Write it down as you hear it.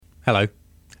Hello.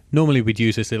 Normally we'd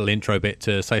use this little intro bit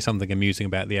to say something amusing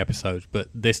about the episode, but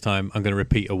this time I'm going to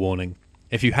repeat a warning.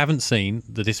 If you haven't seen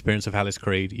The Disappearance of Alice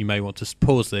Creed, you may want to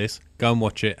pause this, go and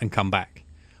watch it, and come back.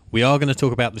 We are going to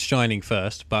talk about The Shining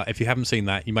first, but if you haven't seen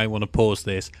that, you may want to pause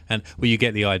this, and well, you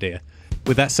get the idea.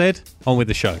 With that said, on with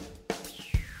the show.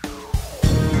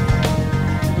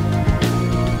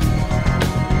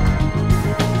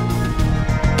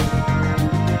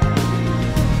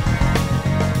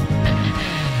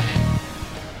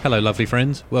 Hello, lovely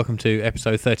friends. Welcome to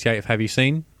episode 38 of Have You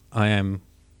Seen? I am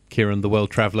Kieran, the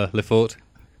world traveller, Lefort.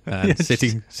 And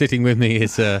Yes. sitting with me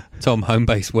is Tom,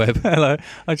 Homebase Webb. Hello.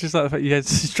 I just like the fact you had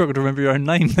struggled to remember your own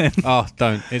name then. Oh,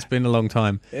 don't. It's been a long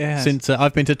time. Yeah. Since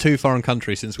I've been to 2 foreign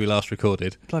countries since we last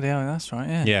recorded. Bloody hell, that's right,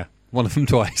 yeah. Yeah, one of them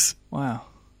twice. Wow.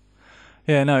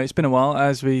 Yeah, no, it's been a while.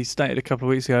 As we stated a couple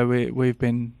of weeks ago, we've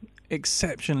been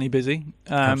exceptionally busy.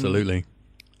 Absolutely.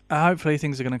 Hopefully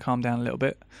things are going to calm down a little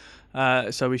bit.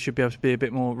 So we should be able to be a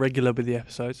bit more regular with the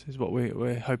episodes, is what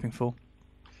we're hoping for.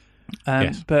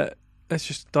 Yes. But let's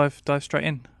just dive straight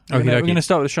in. Okey We're dokey. going to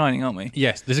start with The Shining, aren't we?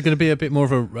 Yes, this is going to be a bit more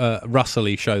of a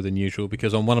Russell-y show than usual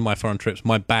because on one of my foreign trips,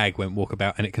 my bag went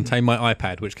walkabout and it contained my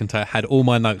iPad, which had all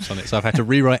my notes on it. So I've had to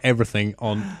rewrite everything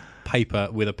on paper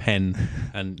with a pen,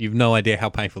 and you've no idea how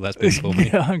painful that's been for me.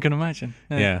 Yeah, I can imagine.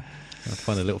 Yeah. I'll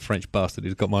find a little French bastard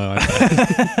who's got my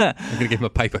iPad. I'm going to give him a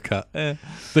paper cut. Yeah.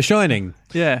 The Shining.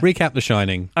 Yeah. Recap The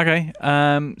Shining. Okay,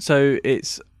 so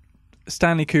it's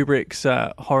Stanley Kubrick's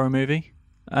horror movie,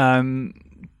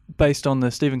 based on the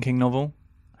Stephen King novel.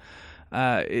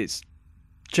 It's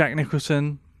Jack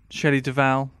Nicholson, Shelley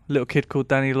Duvall, little kid called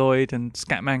Danny Lloyd, and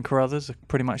Scatman Carruthers,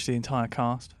 pretty much the entire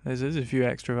cast. There's a few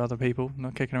extra other people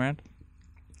not kicking around.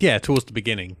 Yeah, towards the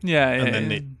beginning. Yeah, And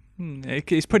then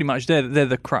it's pretty much they're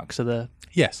the crux of the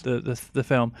Yes. the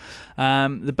film.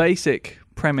 The basic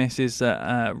premise is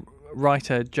that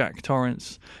writer Jack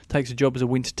Torrance takes a job as a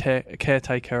winter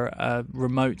caretaker at a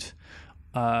remote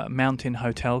mountain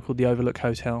hotel called the Overlook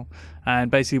Hotel,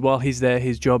 and basically while he's there,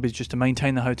 his job is just to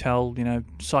maintain the hotel,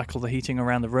 cycle the heating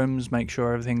around the rooms, make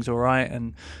sure everything's all right,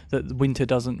 and that the winter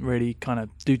doesn't really kind of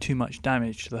do too much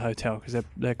damage to the hotel because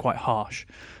they're quite harsh.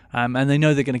 And they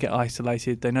know they're going to get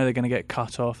isolated. They know they're going to get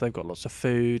cut off. They've got lots of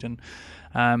food,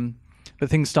 but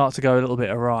things start to go a little bit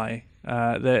awry.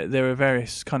 There are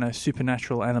various kind of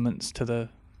supernatural elements to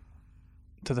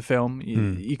the film.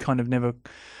 You kind of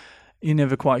you're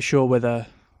never quite sure whether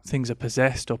things are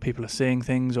possessed or people are seeing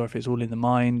things, or if it's all in the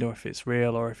mind, or if it's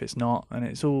real, or if it's not. And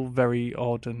it's all very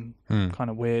odd and kind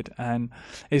of weird. And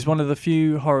it's one of the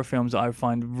few horror films that I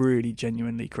find really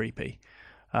genuinely creepy.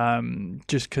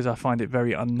 Just because I find it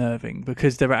very unnerving,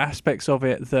 because there are aspects of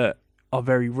it that are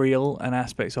very real and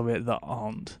aspects of it that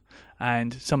aren't,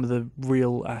 and some of the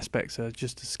real aspects are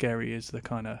just as scary as the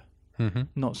kind of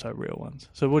not so real ones.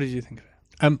 So what did you think of it?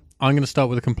 I'm going to start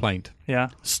with a complaint. Yeah.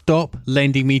 Stop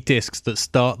lending me discs that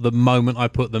start the moment I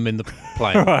put them in the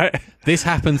plane. Right. This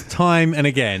happens time and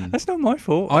again. That's not my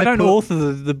fault. I don't author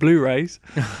the Blu-rays.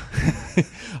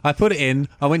 I put it in,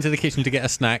 I went to the kitchen to get a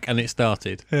snack, and it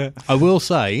started. Yeah. I will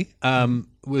say,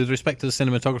 with respect to the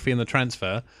cinematography and the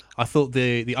transfer, I thought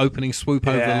the opening swoop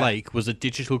over the lake was a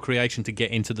digital creation to get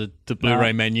into the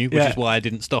Blu-ray menu, which is why I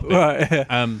didn't stop it. Right.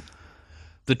 Yeah.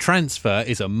 The transfer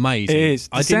is amazing. It is.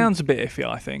 The sound's a bit iffy,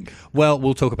 I think. Well,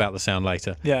 we'll talk about the sound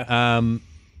later. Yeah.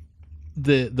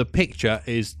 The picture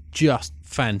is just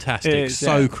fantastic. It is,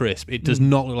 so crisp. It does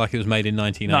not look like it was made in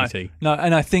 1980. No,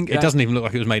 and I think It doesn't even look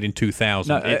like it was made in 2000.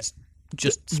 No, it's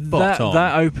just spot on.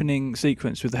 That opening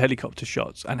sequence with the helicopter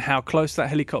shots and how close that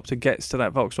helicopter gets to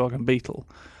that Volkswagen Beetle,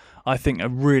 I think are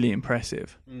really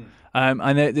impressive.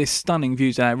 And there's stunning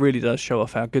views, and it really does show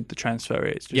off how good the transfer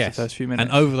is. Just the first few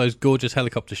minutes. And over those gorgeous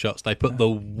helicopter shots, they put the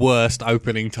worst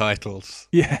opening titles.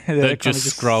 Yeah, that just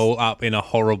scroll up in a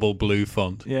horrible blue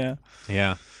font. Yeah.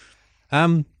 Yeah.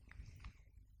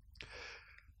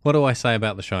 What do I say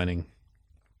about The Shining?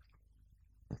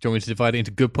 Do you want me to divide it into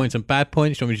good points and bad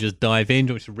points? Do you want me to just dive in?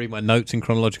 Do you want me to read my notes in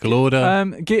chronological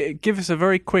order? Give us a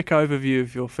very quick overview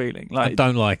of your feeling. I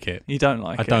don't like it. You don't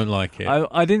like it? I don't like it.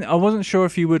 I wasn't sure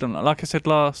if you would or not. Like I said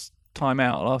last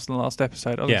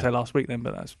episode. I was going to say last week then,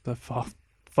 but that's far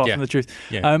from the truth.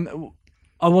 Yeah.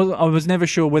 I was never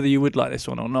sure whether you would like this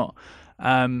one or not.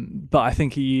 But I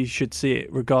think you should see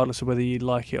it regardless of whether you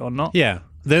like it or not. Yeah.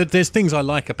 There's things I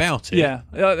like about it. Yeah.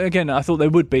 Again, I thought there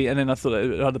would be, and then I thought there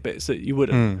were other bits that you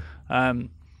wouldn't.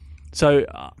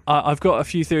 So I've got a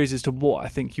few theories as to what I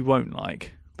think you won't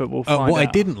like, but we'll find out. What I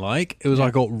didn't like, it was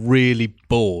I got really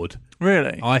bored.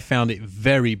 Really? I found it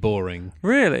very boring.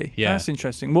 Really? Yeah. That's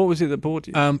interesting. What was it that bored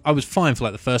you? I was fine for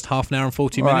like the first half an hour and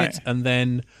 40 minutes, and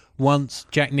then once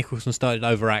Jack Nicholson started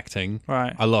overacting,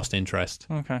 Right. I lost interest.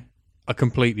 Okay. I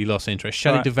completely lost interest.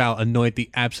 Shelley Right. Duvall annoyed the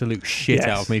absolute shit Yes.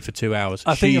 out of me for 2 hours.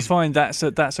 I think I She's find that's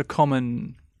a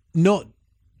common. not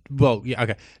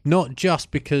not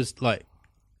just because like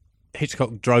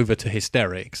Hitchcock drove her to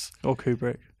hysterics. Or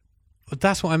Kubrick.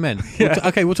 That's what I meant.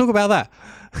 Yeah. We'll talk about that.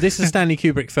 This is a Stanley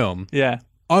Kubrick film. Yeah.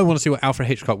 I want to see what Alfred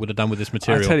Hitchcock would have done with this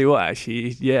material. I tell you what, actually,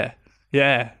 yeah,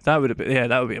 that would have been,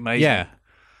 that would be amazing. Yeah,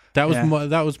 that was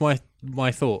Yeah.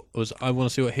 my thought. Was I want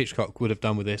to see what Hitchcock would have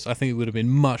done with this. I think it would have been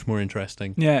much more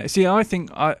interesting. Yeah, see, I think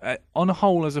on a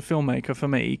whole, as a filmmaker, for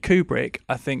me, Kubrick,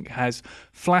 I think, has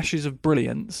flashes of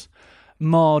brilliance,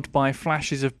 marred by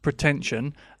flashes of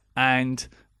pretension, and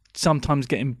sometimes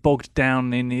getting bogged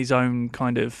down in his own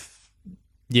kind of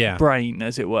Yeah, brain,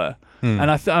 as it were.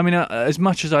 And I mean, as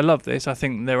much as I love this, I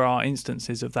think there are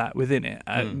instances of that within it,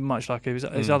 much like his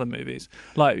other movies,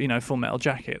 like Full Metal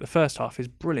Jacket. The first half is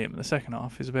brilliant, but the second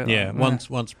half is a bit. yeah. like,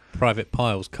 Once Private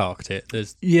Piles carked it,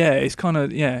 there's it's kind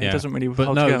of it doesn't really. But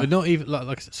hold no, together. not even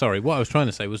like sorry. What I was trying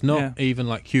to say was not Yeah. even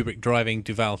like Kubrick driving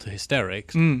Duvall to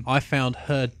hysterics. I found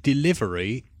her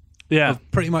delivery Yeah,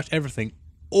 of pretty much everything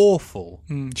awful.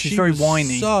 she's She very was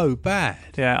whiny. so bad.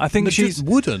 Yeah, I think But she's just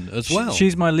wooden as well.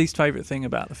 She's my least favourite thing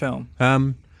about the film.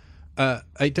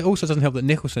 It also doesn't help that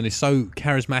Nicholson is so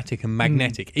charismatic and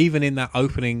magnetic, even in that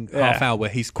opening half hour where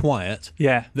he's quiet,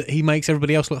 Yeah, that he makes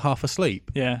everybody else look half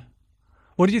asleep. yeah.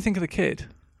 What do you think of the kid?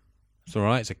 It's all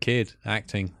right. It's a kid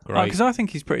acting great. Because I think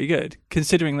he's pretty good,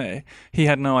 considering that he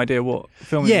had no idea what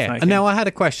film he was Yeah, making. and now I had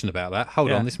a question about that. Hold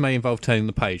Yeah. on, this may involve turning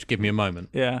the page. Give me a moment.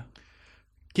 Yeah,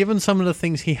 Given some of the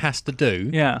things he has to do,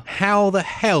 Yeah. how the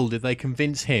hell did they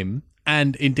convince him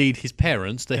and indeed his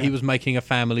parents that he was making a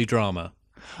family drama?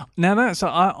 now that's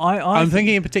I'm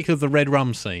thinking in particular of the red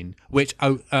rum scene, which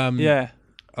yeah,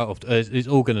 is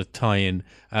all going to tie in.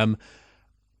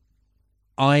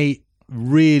 I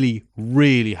really,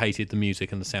 really hated the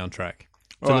music and the soundtrack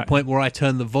to the Right. point where I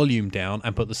turned the volume down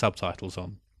and put the subtitles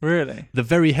on. really. The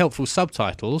very helpful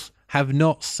subtitles have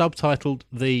not subtitled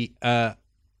the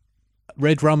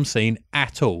red rum scene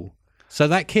at all. So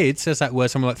that kid says that word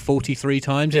something like 43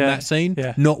 times in Yeah, that scene.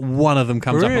 yeah. Not one of them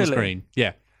comes up on Really? screen.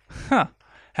 Yeah. Huh?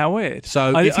 How weird.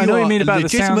 So I if you know what are you mean about the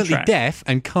legitimately soundtrack. deaf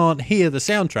and can't hear the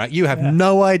soundtrack, you have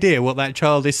no idea what that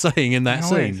child is saying in that How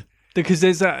scene. weird. Because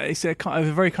there's that, it's a kind of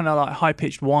a very kind of like high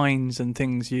pitched whines and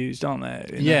things used, aren't there?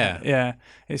 Yeah. Yeah.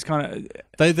 It's kind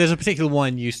of There's a particular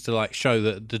one used to like show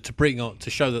that to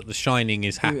show that the shining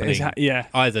is happening. yeah.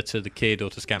 Either to the kid or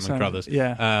to Scatman So, Crothers.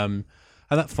 yeah.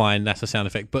 And that's fine. That's a sound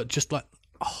effect. But just like,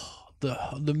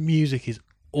 the music is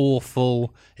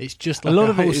awful. It's just like lot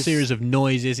a of it whole is- series of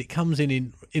noises. It comes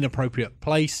in inappropriate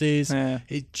places. Yeah.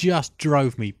 It just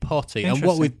drove me potty. And what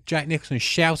Interesting. with Jack Nicholson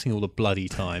shouting all the bloody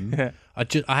time, Yeah.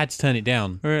 I had to turn it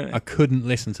down. Really? I couldn't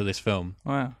listen to this film.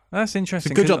 Wow, that's It's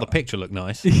interesting. a good 'cause- job the picture looked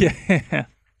nice. Yeah.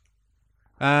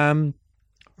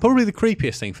 Probably the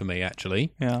creepiest thing for me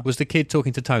actually Yeah. was the kid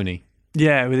talking to Tony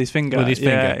Yeah, with his finger. with his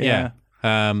finger. Yeah.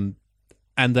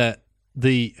 And that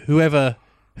whoever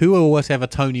whatever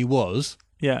Tony was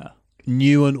Yeah.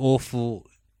 knew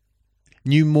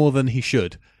more than he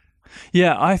should.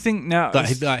 Yeah, I think now. I'm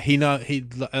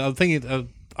thinking.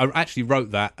 I actually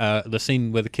wrote that the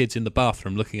scene where the kid's in the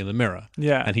bathroom looking in the mirror.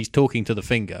 Yeah. And he's talking to the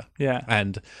finger. Yeah.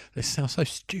 And this sounds so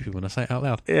stupid when I say it out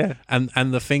loud. Yeah.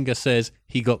 And the finger says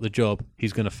he got the job.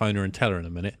 He's going to phone her and tell her in a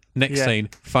minute. Next Yeah. scene,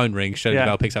 phone rings. Shelley Yeah.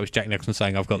 Duvall picks up. It's Jack Nicholson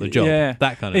saying, "I've got the job." Yeah,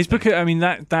 That kind of It's thing. because I mean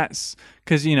that's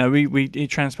because it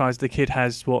transpires the kid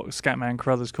has what Scatman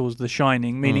Crothers calls the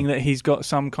shining, meaning that he's got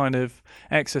some kind of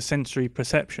extrasensory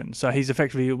perception. So he's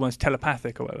effectively almost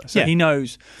telepathic or whatever. So Yeah. he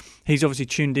knows. He's obviously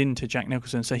tuned in to Jack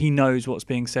Nicholson, so he knows what's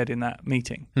being said in that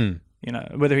meeting.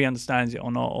 Whether he understands it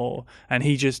or not, and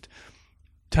he just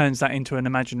turns that into an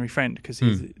imaginary friend because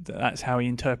that's how he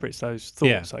interprets those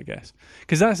thoughts, I guess.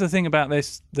 Because that's the thing about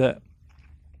this, that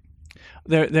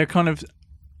they're kind of,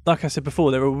 like I said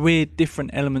before, there are weird different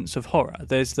elements of horror.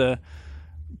 There's the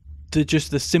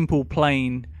simple,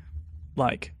 plain,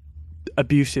 like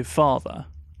abusive father,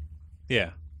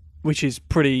 Yeah. which is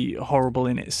pretty horrible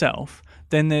in itself.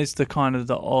 Then there's the kind of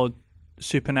the odd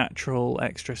supernatural,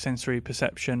 extrasensory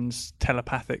perceptions,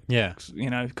 telepathic, Yeah.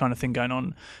 kind of thing going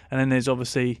on. And then there's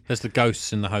obviously There's the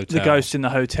ghosts in the hotel. the ghosts in the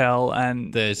hotel,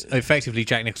 and There's effectively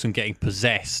Jack Nicholson getting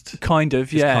possessed. kind of,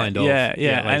 Just yeah, kind of,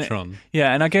 yeah, later on.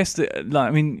 Yeah, and I guess that,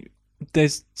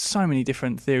 there's so many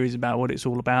different theories about what it's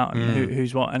all about and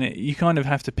who's what, and you kind of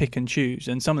have to pick and choose,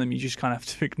 and some of them you just kind of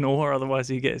have to ignore, otherwise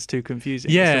it gets too confusing.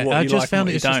 as Yeah, to what I you just like found and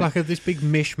it what was you just don't. like this big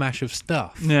mishmash of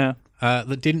stuff Yeah.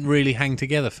 that didn't really hang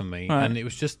together for me, Right. and it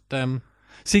was just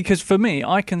See, because for me,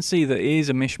 I can see that it is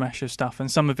a mishmash of stuff, and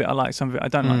some of it I like, some of it I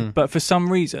don't like. But for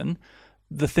some reason,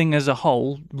 the thing as a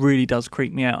whole really does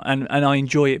creep me out, and I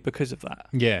enjoy it because of that.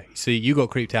 Yeah. See, you got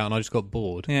creeped out, and I just got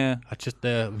bored. Yeah. I just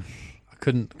I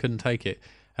couldn't take it.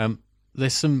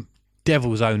 There's some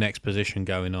devil's own exposition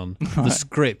going on. The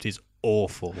script is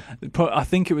awful. I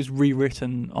think it was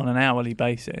rewritten on an hourly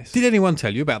basis. Did anyone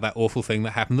tell you about that awful thing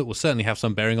that happened that will certainly have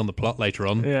some bearing on the plot later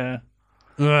on? Yeah.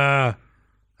 Well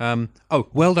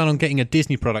done on getting a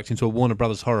Disney product into a Warner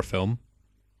Brothers horror film.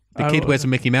 The kid wears a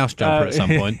Mickey Mouse jumper at some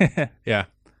point. Yeah.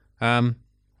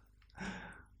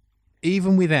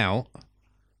 Even without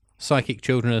psychic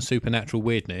children and supernatural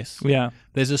weirdness,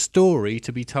 there's a story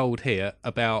to be told here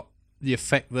about the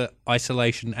effect that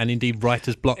isolation and indeed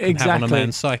writer's block can have on a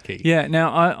man's psyche. Yeah,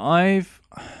 now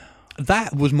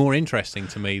that was more interesting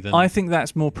to me than... I think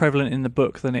that's more prevalent in the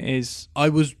book than it is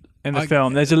in the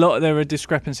film. There are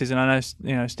discrepancies, and I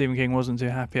know Stephen King wasn't too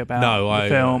happy about the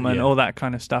film and all that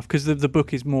kind of stuff, because the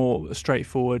book is more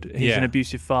straightforward. He's an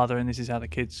abusive father, and this is how the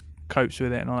kids copes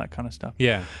with it and all that kind of stuff.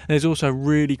 Yeah. There's also a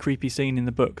really creepy scene in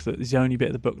the book that is the only bit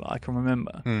of the book that I can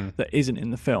remember that isn't in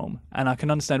the film, and I can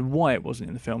understand why it wasn't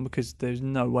in the film, because there's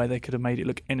no way they could have made it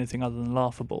look anything other than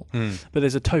laughable. But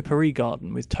there's a topiary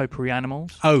garden with topiary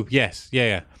animals. Oh yes,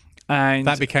 yeah. And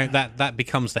that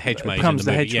becomes the hedge maze. Becomes in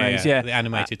the the movie. hedge maze, the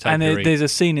animated topiary. And there's a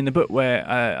scene in the book where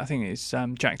I think it's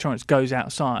Jack Torrance goes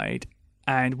outside,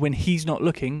 and when he's not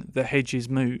looking, the hedges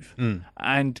move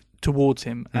and towards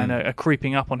him and are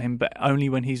creeping up on him, but only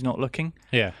when he's not looking.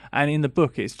 Yeah. And in the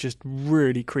book, it's just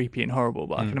really creepy and horrible.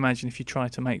 But I can imagine if you try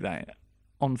to make that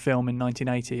on film in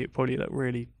 1980, it probably looked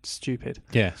really stupid.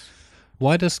 Yes.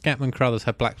 Why does Scatman Crothers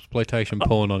have blaxploitation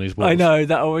porn on his walls? I know,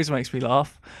 that always makes me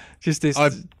laugh. Just this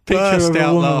picture of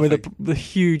a woman with the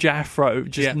huge afro,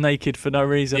 just naked for no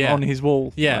reason on his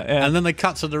wall. Yeah. And then they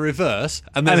cut to the reverse,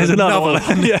 and there's another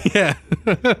one.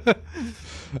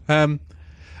 Yeah.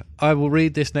 I will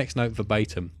read this next note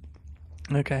verbatim.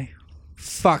 Okay.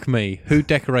 Fuck me. Who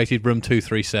decorated room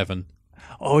 237?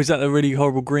 Oh, is that the really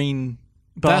horrible green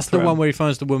bathroom? That's the one where he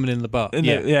finds the woman in the bar.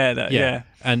 Yeah.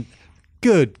 And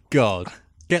good God.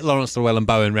 Get Lawrence Llewellyn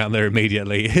Bowen round there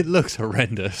immediately. It looks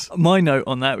horrendous. My note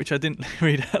on that, which I didn't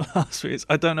read out last week, is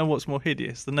I don't know what's more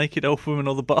hideous, the naked elf woman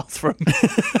or the bathroom.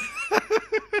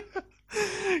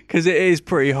 Because it is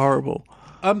pretty horrible.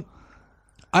 I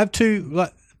have two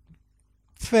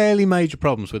fairly major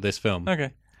problems with this film.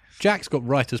 Okay. Jack's got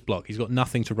writer's block. He's got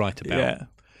nothing to write about. Yeah.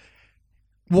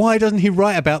 Why doesn't he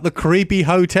write about the creepy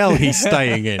hotel he's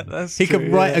staying in? He could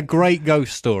write a great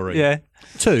ghost story. Yeah.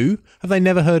 2, have they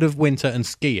never heard of winter and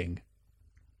skiing?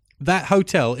 That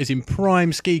hotel is in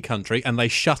prime ski country, and they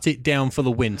shut it down for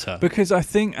the winter. Because I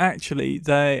think actually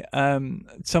they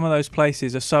some of those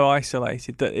places are so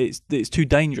isolated that it's too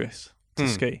dangerous to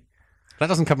ski. That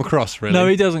doesn't come across, really. No,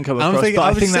 it doesn't come across, but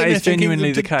I think that is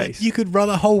genuinely the case. You could run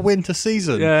a whole winter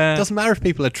season. Yeah. It doesn't matter if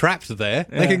people are trapped there.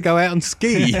 They can go out and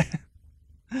ski.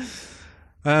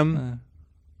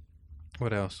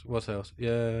 What else? What else?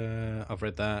 Yeah, I've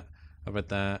read that.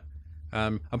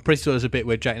 I'm pretty sure there's a bit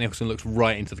where Jack Nicholson looks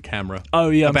right into the camera. Oh,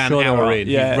 yeah, about I'm sure an hour there are. in.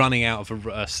 Yeah. He's running out of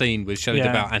a scene with Shelley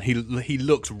Duvall, and he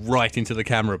looks right into the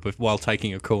camera while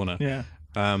taking a corner. Yeah.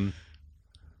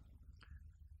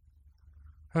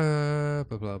 Blah,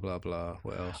 blah, blah, blah.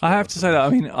 What else? I have to say that, I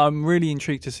mean, I'm really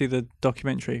intrigued to see the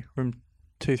documentary, Room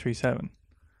 237.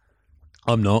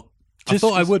 I'm not. I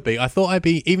thought I would be. I thought I'd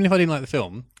be, even if I didn't like the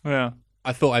film, Yeah.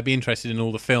 I thought I'd be interested in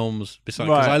all the films besides,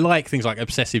 because I like things like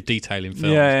obsessive detail in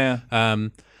films. Yeah.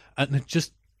 And it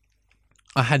just,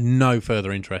 I had no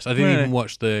further interest. I didn't even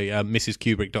watch the Mrs.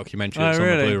 Kubrick documentary that's on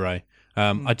the Blu-ray.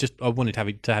 I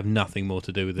wanted to have nothing more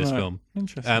to do with this film.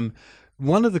 Interesting.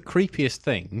 One of the creepiest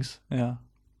things, I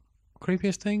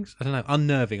don't know,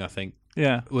 unnerving, I think,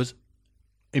 Yeah. was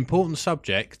important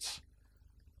subjects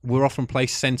were often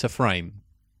placed centre frame.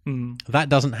 That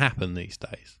doesn't happen these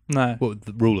days. No. Well,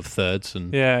 the rule of thirds,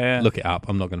 and look it up.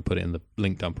 I'm not going to put it in the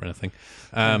link dump or anything.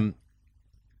 And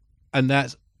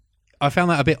I found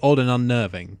that a bit odd and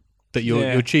unnerving that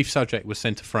your chief subject was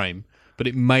centre frame, but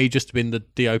it may just have been the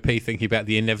DOP thinking about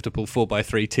the inevitable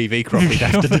 4x3 TV crop he'd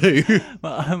have to do.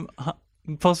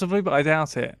 Possibly, but I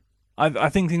doubt it. I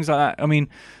think things like that. I mean,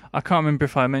 I can't remember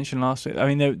if I mentioned last week.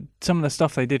 I mean, some of the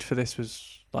stuff they did for this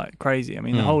was like crazy. I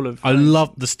mean, the whole of I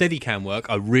love the Steadicam work.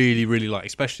 I really, really like,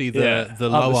 especially the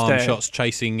low arm shots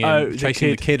chasing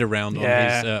the kid around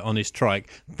on his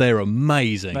trike. They're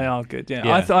amazing. They are good.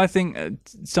 Yeah. I think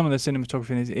some of the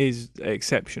cinematography is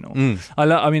exceptional. I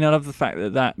love the fact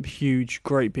that huge,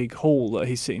 great big hall that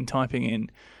he's sitting typing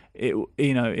in, it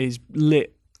is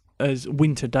lit as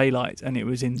winter daylight, and it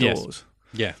was indoors.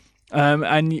 Yes. Yeah.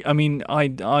 And I mean,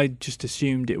 I just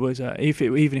assumed it was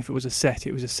even if it was a set,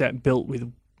 it was a set built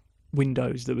with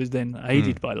windows that was then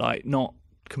aided by light, not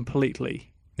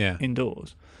completely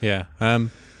indoors. Yeah.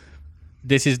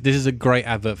 This is a great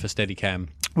advert for Steadicam.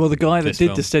 Well, the guy that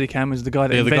did the Steadicam was the guy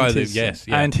that invented it.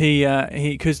 And he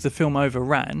because the film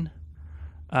overran,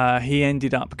 he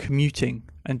ended up commuting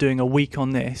and doing a week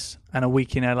on this and a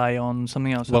week in LA on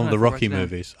something else. One of the Rocky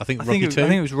movies. I think Rocky 2. I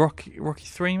think it was Rocky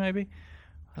 3 maybe.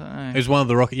 I don't know. It was one of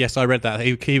the Rocky. Yes, I read that.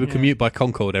 He would commute by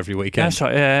Concorde every weekend. That's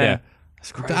right. Yeah.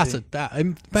 That's crazy.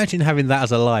 Imagine having that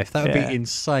as a life. That would be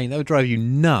insane. That would drive you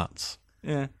nuts.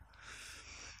 Yeah.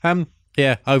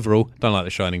 Yeah. Overall, don't like The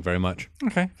Shining very much.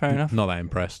 Okay, fair enough. Not that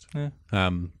impressed.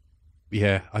 Yeah.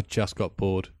 Yeah. I just got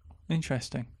bored.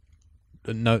 Interesting.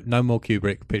 No more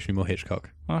Kubrick. Pitch me more Hitchcock.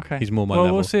 Okay. He's more my level.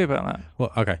 Well, we'll see about that.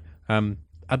 Well, okay. I'm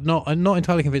not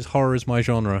entirely convinced horror is my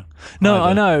genre. No, either.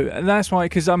 I know, and that's why.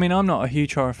 Because I mean, I'm not a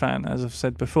huge horror fan, as I've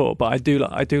said before, but I do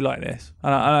like this.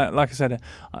 And I like I said,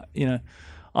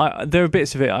 there are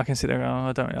bits of it I can sit there and go,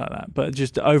 I don't really like that. But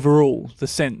just overall, the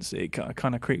sense it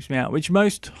kind of creeps me out, which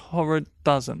most horror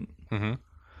doesn't. Mm-hmm.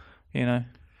 You know.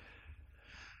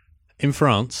 In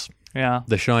France, yeah,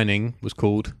 The Shining was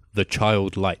called The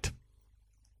Child Light.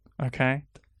 Okay.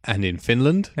 And in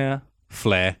Finland, yeah,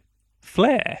 Flare.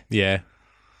 Flare. Yeah.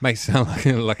 Makes it sound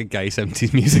like a gay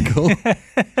 70s musical.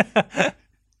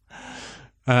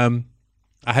 I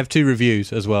have 2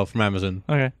 reviews as well from Amazon.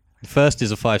 Okay. The first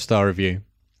is a 5-star review.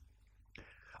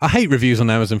 I hate reviews on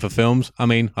Amazon for films. I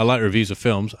mean, I like reviews of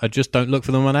films. I just don't look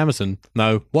for them on Amazon.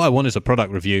 No, what I want is a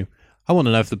product review. I want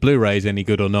to know if the Blu-ray is any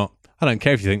good or not. I don't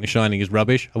care if you think The Shining is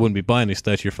rubbish. I wouldn't be buying this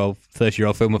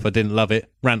 30-year-old film if I didn't love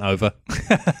it. Rant over.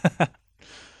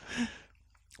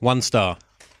 1 star.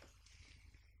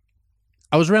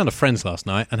 I was around a friend's last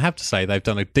night and have to say they've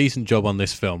done a decent job on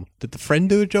this film. Did the friend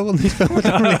do a job on this film? I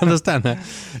don't really understand that.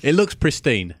 It looks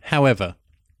pristine. However,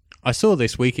 I saw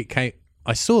this the week it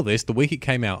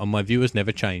came out and my view has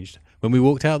never changed. When we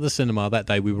walked out of the cinema that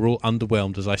day, we were all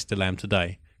underwhelmed as I still am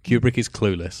today. Kubrick is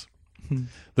clueless.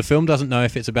 The film doesn't know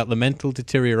if it's about the mental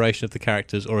deterioration of the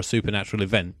characters or a supernatural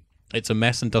event. It's a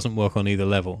mess and doesn't work on either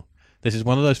level. This is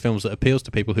one of those films that appeals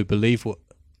to people who believe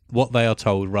what they are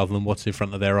told rather than what's in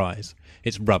front of their eyes.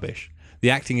 It's rubbish.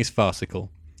 The acting is farcical.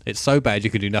 It's so bad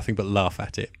you can do nothing but laugh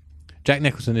at it. Jack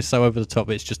Nicholson is so over the top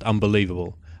it's just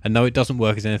unbelievable. And no, it doesn't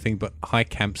work as anything but high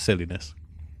camp silliness.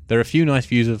 There are a few nice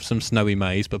views of some snowy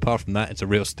maze, but apart from that, it's a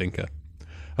real stinker.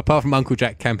 Apart from Uncle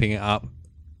Jack camping it up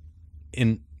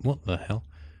in... What the hell?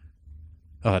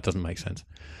 Oh, that doesn't make sense.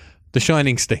 The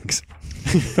Shining stinks.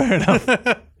 Fair enough.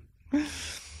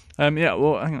 Yeah,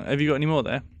 well, hang on. Have you got any more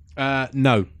there?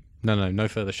 No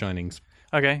further Shinings.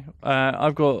 Okay,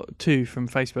 I've got 2 from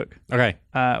Facebook. Okay.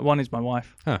 One is my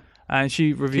wife. Huh. And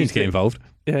she reviews... Get involved.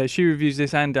 Yeah, she reviews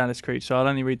this and Dallas Creed, so I'll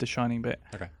only read the Shining bit.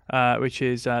 Okay. Which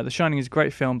is, The Shining is a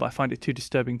great film, but I find it too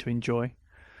disturbing to enjoy.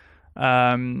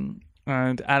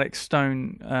 And Alex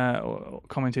Stone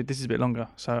commented, this is a bit longer,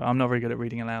 so I'm not very good at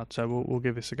reading aloud, so we'll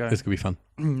give this a go. This could be fun.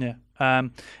 Yeah.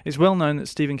 It's well known that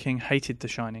Stephen King hated The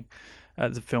Shining,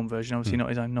 the film version, obviously not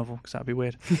his own novel, because that would be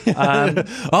weird.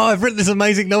 I've written this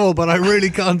amazing novel, but I really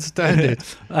can't stand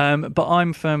it. But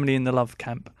I'm firmly in the love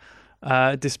camp.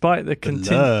 Despite the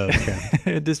continuous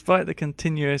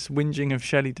whinging of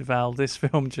Shelley Duvall, this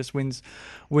film just wins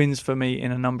for me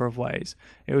in a number of ways.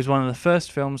 It was one of the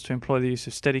first films to employ the use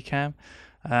of Steadicam,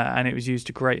 and it was used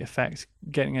to great effect,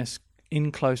 getting us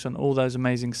in close on all those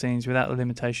amazing scenes without the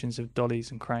limitations of dollies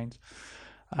and cranes.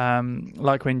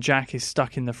 Like when Jack is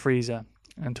stuck in the freezer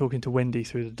and talking to Wendy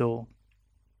through the door.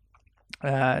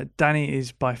 Danny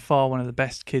is by far one of the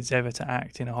best kids ever to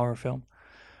act in a horror film.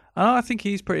 I think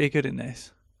he's pretty good in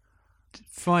this.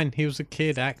 Fine, he was a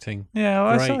kid acting. Yeah,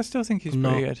 well, I still think he's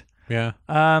pretty good. Yeah.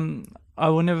 I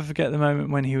will never forget the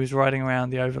moment when he was riding around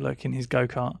the overlook in his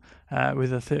go-kart with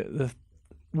the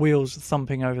wheels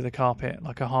thumping over the carpet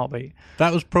like a heartbeat.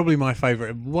 That was probably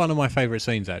one of my favourite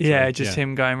scenes, actually. Yeah,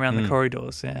 him going around the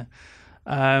corridors, yeah.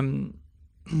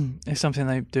 It's something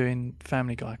they do in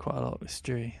Family Guy quite a lot with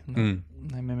Stewie.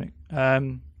 They mimic.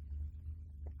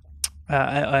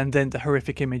 And then the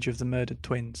horrific image of the murdered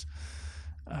twins.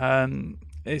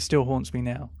 It still haunts me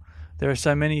now. There are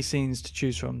so many scenes to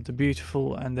choose from. The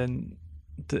beautiful and then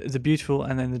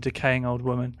the decaying old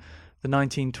woman. The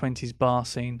 1920s bar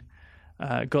scene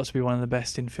got to be one of the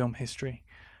best in film history.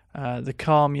 The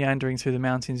car meandering through the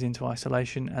mountains into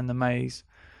isolation, and the maze,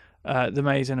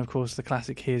 and of course the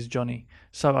classic "Here's Johnny."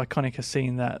 So iconic a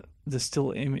scene that the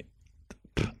still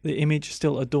The image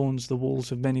still adorns the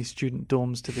walls of many student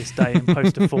dorms to this day in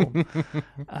poster form.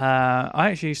 I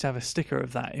actually used to have a sticker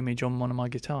of that image on one of my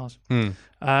guitars.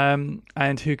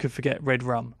 And who could forget Red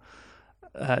Rum?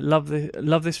 Love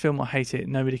this film or hate it,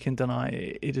 nobody can deny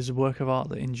it. It is a work of art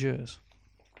that endures.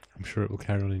 I'm sure it will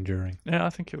carry on enduring. Yeah, I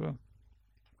think it will.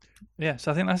 Yeah,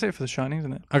 so I think that's it for The Shining,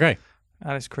 isn't it? Okay.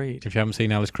 Alice Creed. If you haven't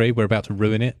seen Alice Creed, we're about to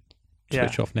ruin it.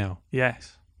 Switch off now.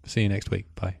 Yes. See you next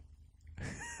week. Bye.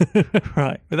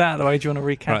 Right. With that out of the way, do you want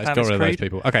to recap Right, let's Alice get rid of those Creed?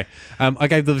 people. Okay. I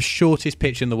gave the shortest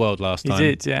pitch in the world last You time.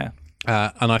 did, yeah.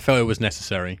 And I felt it was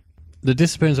necessary. The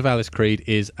Disappearance of Alice Creed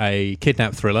is a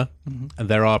kidnap thriller, and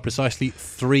there are precisely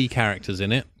 3 characters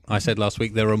in it. I said last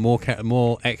week there are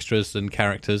more extras than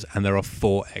characters, and there are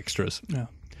 4 extras. Yeah.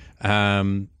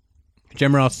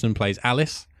 Gemma Arterton plays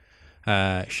Alice.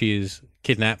 She is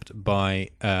kidnapped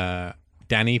by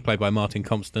Danny, played by Martin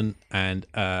Compston, and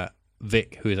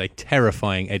Vic, who is a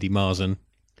terrifying Eddie Marsan.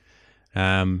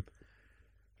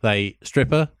 They strip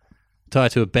her, tie her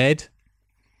to a bed,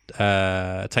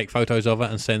 take photos of her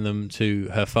and send them to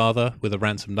her father with a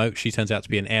ransom note. She turns out to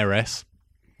be an heiress,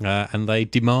 and they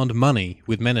demand money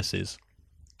with menaces.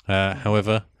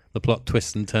 However, the plot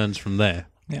twists and turns from there.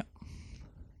 Yeah.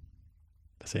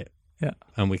 That's it. Yeah.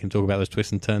 And we can talk about those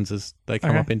twists and turns as they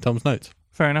come up in Tom's notes.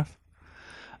 Fair enough.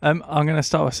 I'm going to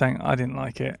start by saying I didn't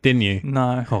like it. Didn't you?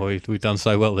 No. Oh, we've done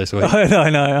so well this week. I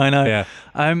know. Yeah.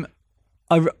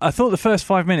 I thought the first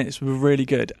 5 minutes were really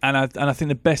good, and I think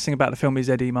the best thing about the film is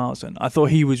Eddie Marsan. I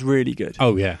thought he was really good.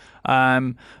 Oh yeah.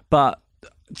 But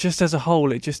just as a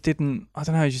whole, it just didn't. I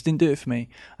don't know. It just didn't do it for me.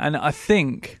 And I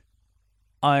think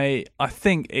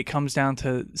it comes down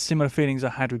to similar feelings I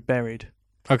had with Buried.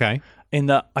 Okay. In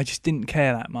that I just didn't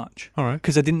care that much. All right.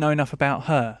 Because I didn't know enough about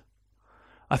her.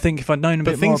 I think if I'd known a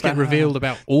bit more about things get revealed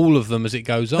about all of them as it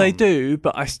goes on. They do,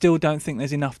 but I still don't think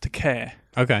there's enough to care.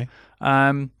 Okay.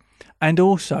 And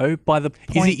also, by the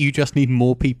point... Is it you just need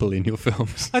more people in your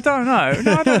films? I don't know.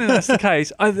 No, I don't think that's the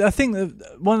case. I think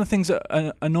that one of the things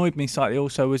that annoyed me slightly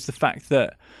also was the fact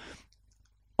that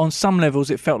on some levels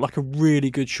it felt like a really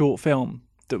good short film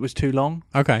that was too long.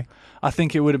 Okay. I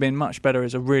think it would have been much better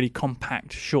as a really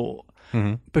compact short,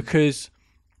 because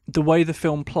the way the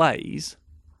film plays,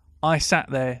 I sat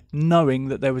there knowing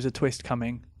that there was a twist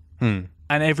coming. And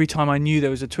every time I knew there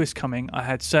was a twist coming, I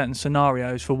had certain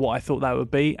scenarios for what I thought that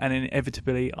would be, and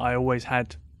inevitably I was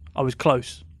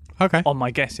close on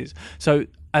my guesses. So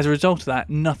as a result of that,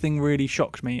 nothing really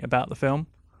shocked me about the film,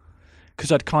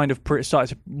 because I'd kind of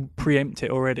started to preempt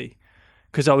it already.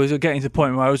 Because I was getting to the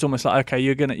point where I was almost like, okay,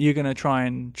 you're gonna try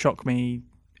and shock me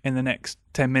in the next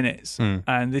 10 minutes,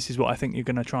 and this is what I think you're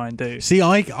gonna try and do. See,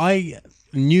 I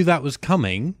knew that was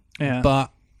coming,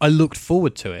 but I looked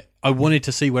forward to it. I wanted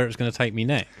to see where it was going to take me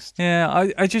next. Yeah,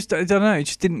 I don't know. It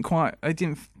just didn't quite. I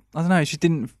don't know. It just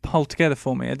didn't hold together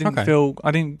for me. I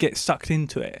didn't get sucked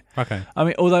into it. Okay. I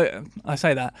mean, although I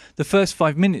say that, the first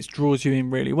 5 minutes draws you in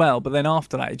really well, but then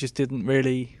after that, it just didn't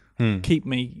really keep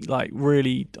me like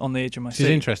really on the edge of my seat. Which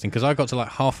is interesting because I got to like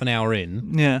half an hour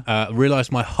in. Yeah.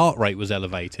 Realised my heart rate was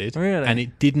elevated. Really? And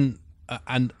it didn't.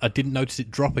 And I didn't notice it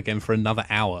drop again for another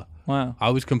hour. Wow. I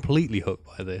was completely hooked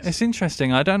by this. It's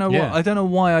interesting. I don't know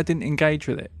why I didn't engage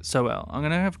with it so well. I'm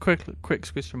going to have a quick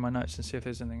squiz through my notes and see if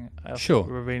there's anything else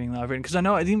revealing that I've written, because I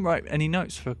know I didn't write any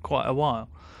notes for quite a while.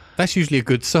 That's usually a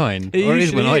good sign. It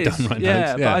is when I don't write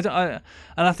notes. Yeah,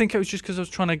 but I think it was just because I was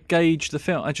trying to gauge the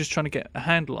film. I was just trying to get a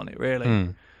handle on it,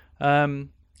 really.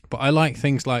 But I like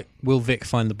things like, will Vic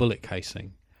find the bullet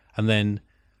casing? And then...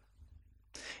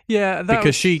 Yeah,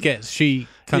 because she gets it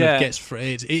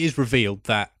is revealed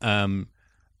that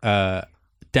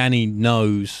Danny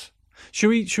knows. Should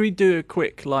we do a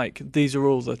quick these are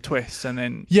all the twists and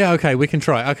then? Yeah, okay, we can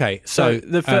try. Okay, so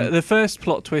the first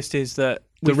plot twist is that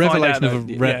the revelation of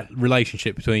a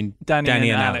relationship between Danny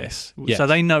and Alice. Yes. So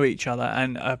they know each other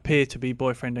and appear to be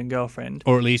boyfriend and girlfriend,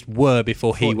 or at least were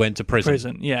before he went to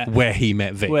prison. Yeah, where he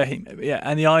met Vic.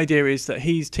 And the idea is that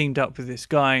he's teamed up with this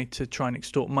guy to try and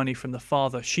extort money from the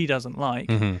father she doesn't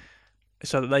like,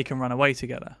 so that they can run away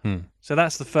together. So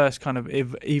that's the first kind of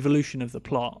evolution of the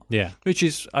plot. Yeah, which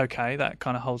is okay. That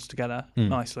kind of holds together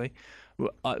nicely.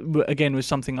 Again, was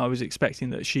something I was expecting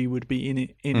that she would be in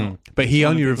it. But he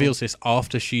only reveals this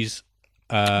after she's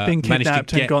been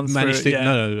kidnapped and gone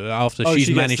through. After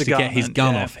she's managed to get his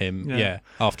gun off him. Yeah,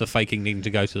 after faking needing to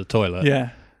go to the toilet.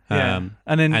 Yeah.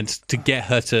 And to get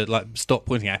her to stop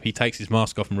pointing at him, he takes his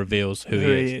mask off and reveals who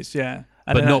he is. Yeah.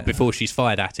 But not before she's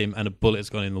fired at him and a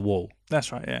bullet's gone in the wall.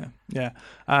 That's right. Yeah.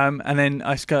 And then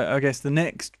I guess the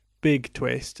next big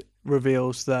twist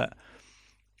reveals that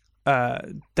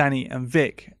Danny and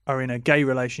Vic are in a gay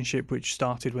relationship which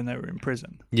started when they were in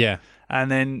prison. Yeah. And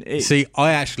then See,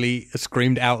 I actually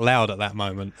screamed out loud at that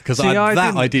moment because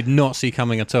I did not see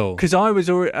coming at all. Because I was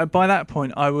already, by that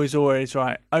point, I was always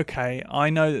right. Okay, I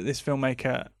know that this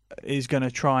filmmaker is going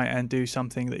to try and do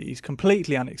something that is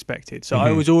completely unexpected. So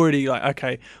I was already like,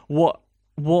 okay, what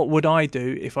would I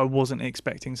do if I wasn't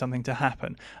expecting something to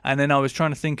happen? And then I was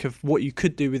trying to think of what you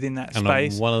could do within that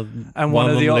space. One of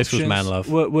the options was Man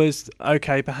Love. Was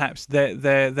okay, perhaps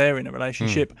they're in a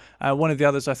relationship. One of the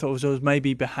others I thought was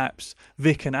maybe perhaps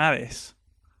Vic and Alice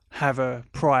have a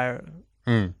prior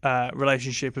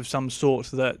relationship of some sort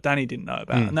that Danny didn't know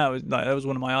about, and that was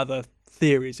one of my other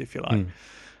theories, if you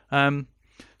like.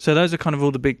 So those are kind of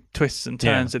all the big twists and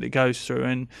turns that it goes through.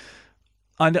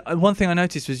 And one thing I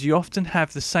noticed was you often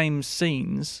have the same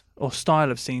scenes or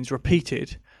style of scenes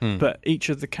repeated, but each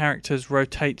of the characters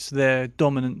rotates their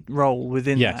dominant role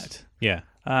within that. Yeah.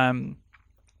 And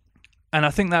I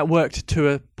think that worked to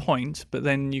a point, but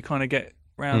then you kind of get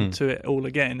round to it all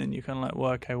again, and you kind of like,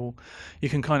 well, okay, well, you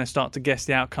can kind of start to guess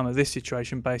the outcome of this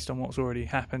situation based on what's already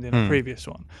happened in a previous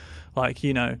one. Like,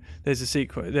 you know, there's a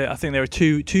sequence. I think there are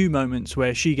two moments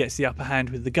where she gets the upper hand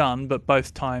with the gun, but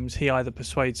both times he either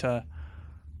persuades her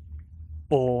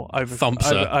or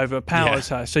overpowers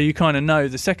her. So you kind of know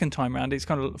the second time round, it's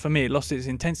kind of, for me, it lost its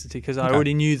intensity because I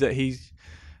already knew that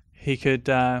he could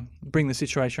bring the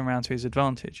situation around to his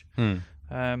advantage.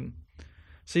 So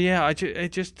yeah, I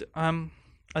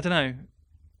don't know.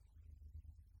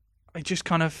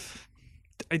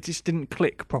 It just didn't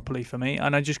click properly for me,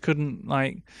 and I just couldn't,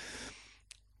 like,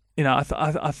 you know,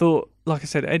 I thought, like I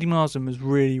said, Eddie Marsan was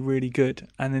really, really good,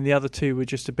 and then the other two were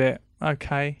just a bit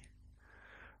okay.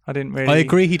 I didn't really. I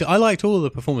agree. I liked all of the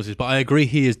performances, but I agree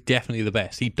he is definitely the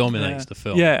best. He dominates the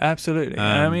film. Yeah, absolutely.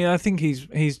 I mean, I think he's.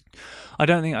 I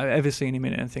don't think I've ever seen him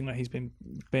in anything like he's been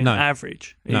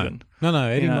average. Even. No.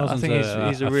 Eddie Marsan's I think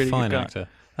he's a really fine good guy. actor.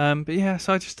 But yeah,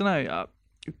 so I just don't know.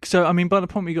 So I mean, by the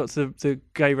point we got to the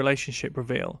gay relationship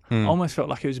reveal, I almost felt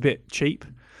like it was a bit cheap.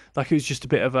 Like it was just a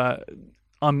bit of a,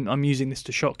 I'm using this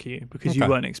to shock you because you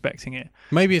weren't expecting it.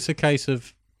 Maybe it's a case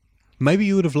of, maybe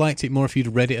you would have liked it more if you'd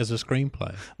read it as a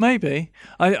screenplay. Maybe.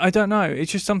 I don't know.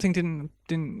 It's just something didn't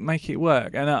make it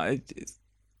work. And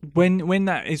when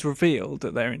that is revealed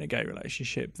that they're in a gay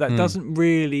relationship, that doesn't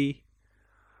really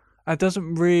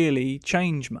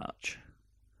change much.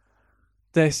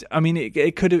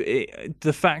 It could have,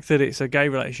 the fact that it's a gay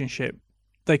relationship,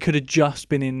 they could have just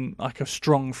been in like a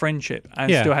strong friendship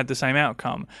and still had the same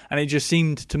outcome. And it just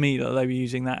seemed to me that they were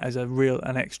using that as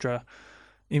an extra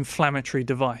inflammatory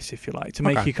device, if you like, to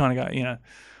make you kind of go, you know,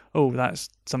 oh, that's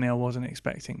something I wasn't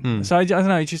expecting. So I don't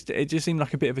know. It just seemed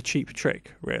like a bit of a cheap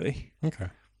trick, really. Okay.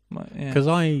 Because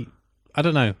I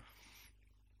don't know.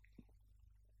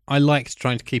 I liked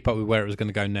trying to keep up with where it was going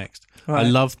to go next.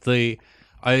 Right.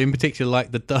 I in particular like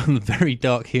the very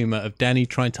dark humour of Danny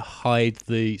trying to hide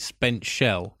the spent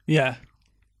shell. Yeah.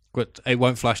 But it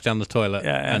won't flush down the toilet.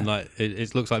 Yeah. And like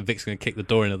it looks like Vic's going to kick the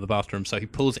door into the bathroom, so he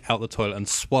pulls it out the toilet and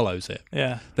swallows it.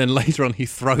 Yeah. Then later on he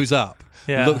throws up,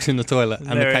 looks in the toilet,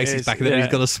 and the case is back there. He's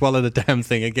got to swallow the damn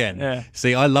thing again. Yeah.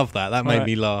 See, I love that. That made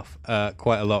me laugh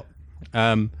quite a lot.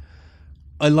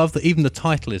 I love that even the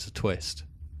title is a twist.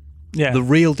 Yeah. The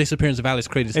real disappearance of Alice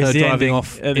Creed is her driving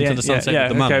off into the sunset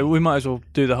with the money. Okay, we might as well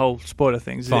do the whole spoiler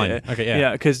things. Fine. Okay, yeah.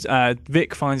 Yeah, because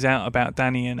Vic finds out about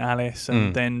Danny and Alice,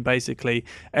 and then basically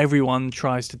everyone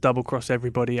tries to double cross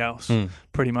everybody else.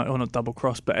 Pretty much, or not double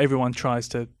cross, but everyone tries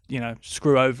to, you know,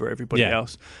 screw over everybody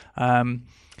else.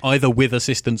 Either with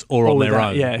assistance or on their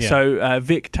own. Yeah. So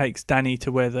Vic takes Danny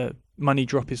to where the money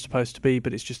drop is supposed to be,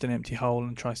 but it's just an empty hole,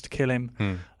 and tries to kill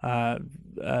him.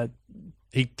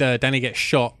 Danny gets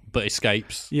shot but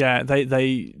escapes. Yeah,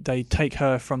 they take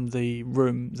her from the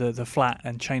room, the flat,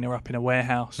 and chain her up in a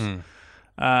warehouse, and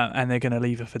they're going to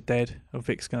leave her for dead, or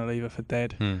Vic's going to leave her for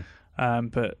dead.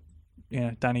 But you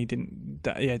know, Danny didn't.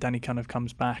 Danny kind of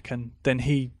comes back, and then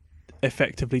he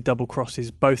effectively double crosses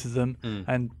both of them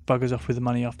and buggers off with the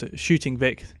money after shooting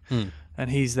Vic. And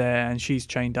he's there, and she's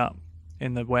chained up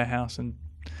in the warehouse, and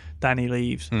Danny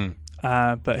leaves.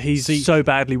 But he's so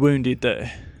badly wounded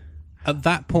that at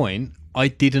that point, I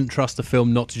didn't trust the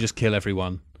film not to just kill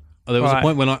everyone. There was a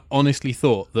point when I honestly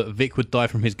thought that Vic would die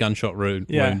from his gunshot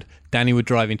wound, Danny would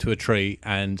drive into a tree,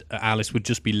 and Alice would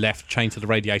just be left chained to the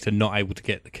radiator, not able to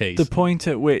get the keys. The point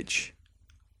at which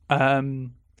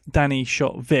Danny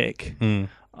shot Vic,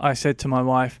 I said to my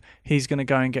wife, he's going to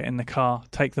go and get in the car,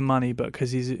 take the money, but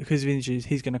because of injuries,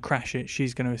 he's going to crash it,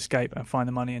 she's going to escape and find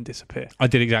the money and disappear. I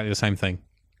did exactly the same thing.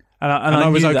 And And I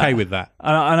was knew okay that. with that.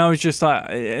 And I was just like,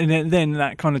 and then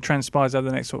that kind of transpires over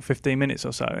the next sort of 15 minutes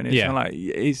or so, and it's Yeah. kind of like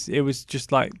it was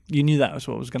just like you knew that was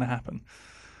what was going to happen.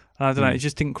 And I don't know, it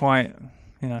just didn't quite,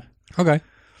 Okay.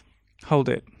 hold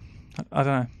it. I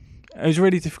don't know. It was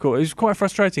really difficult. It was quite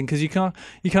frustrating because you kind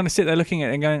of sit there looking at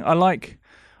it and going, I like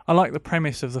the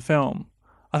premise of the film.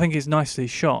 I think it's nicely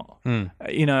shot.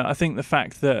 I think the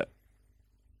fact that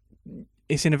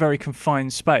it's in a very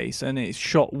confined space and it's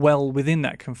shot well within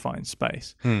that confined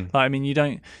space. Like, I mean, you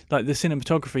don't like the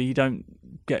cinematography. You don't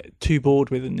get too bored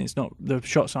with, and it's not the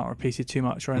shots aren't repeated too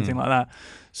much or anything like that.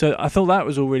 So I thought that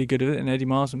was all really good of it, and Eddie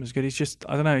Marsden was good. It's just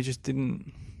I don't know. It just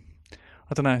didn't.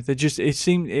 I don't know. It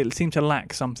seemed to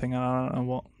lack something. And I don't know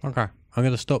what. Okay. I'm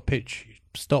going to stop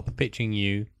pitching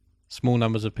you small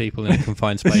numbers of people in a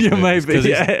confined space. Yeah, maybe, because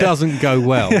it doesn't go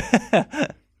well.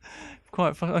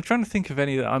 Quite fun. I'm trying to think of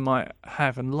any that I might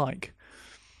have and like.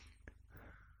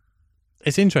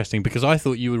 It's interesting because I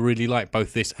thought you would really like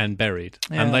both this and Buried,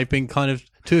 Yeah. and they've been kind of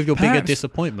two of your bigger Perhaps-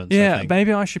 disappointments. I Yeah, think.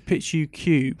 maybe I should pitch you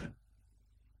Cube.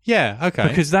 Yeah. Okay.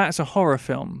 Because that's a horror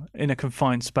film in a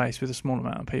confined space with a small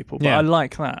amount of people. But Yeah. I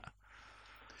like that.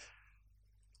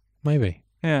 Maybe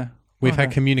Yeah. we've Okay.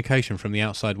 had communication from the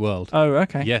outside world. Oh,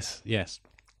 okay. Yes.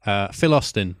 Phil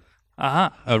Austin,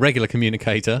 Aha. a regular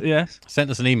communicator, Yes. sent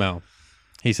us an email.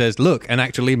 He says, "Look, an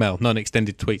actual email, not an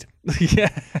extended tweet. Yeah.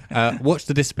 Watched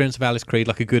The Disappearance of Alice Creed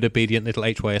like a good, obedient little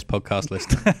HYS podcast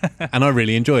listener, and I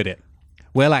really enjoyed it.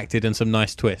 Well acted and some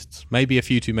nice twists. Maybe a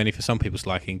few too many for some people's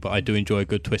liking, but I do enjoy a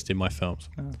good twist in my films.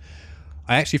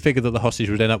 I actually figured that the hostage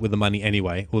would end up with the money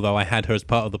anyway, although I had her as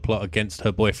part of the plot against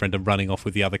her boyfriend and running off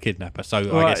with the other kidnapper, so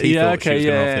I guess he thought she was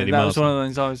going to off Eddie that was Marsden. one of the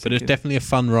things I was But it's thinking. definitely a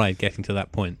fun ride getting to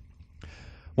that point.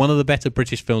 One of the better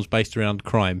British films based around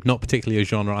crime, not particularly a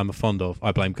genre I'm fond of.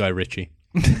 I blame Guy Ritchie.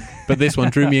 But this one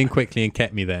drew me in quickly and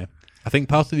kept me there. I think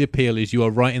part of the appeal is you are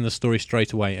writing the story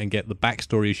straight away and get the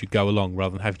backstory as you go along,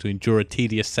 rather than having to endure a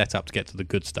tedious setup to get to the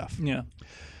good stuff. Yeah.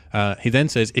 He then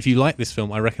says, if you like this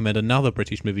film, I recommend another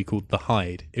British movie called The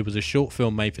Hide. It was a short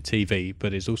film made for TV,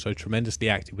 but is also tremendously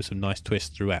acted with some nice twists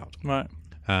throughout. Right.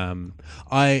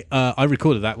 I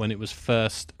recorded that when it was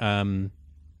first on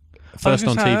I was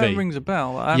gonna say, TV. That rings a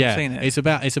bell. I haven't seen it. It's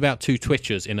about two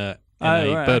twitchers in a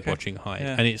right, bird okay. watching hide,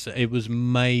 Yeah. and it was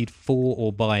made for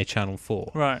or by Channel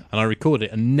 4. Right. And I recorded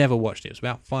it and never watched it. It was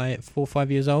about 4 or 5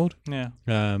 years old. Yeah.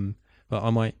 But I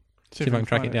might see if I can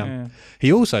track it down. Yeah.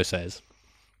 He also says,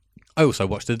 I also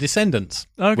watched The Descendants,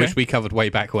 Okay. which we covered way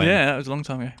back when. Yeah, that was a long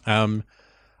time ago.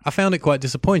 I found it quite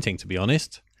disappointing, to be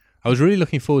honest. I was really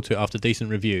looking forward to it after decent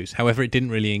reviews. However, it didn't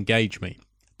really engage me.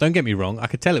 Don't get me wrong, I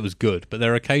could tell it was good, but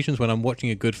there are occasions when I'm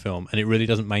watching a good film and it really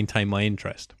doesn't maintain my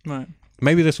interest. Right.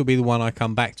 Maybe this will be the one I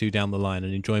come back to down the line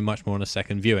and enjoy much more on a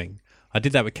second viewing. I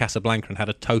did that with Casablanca and had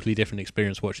a totally different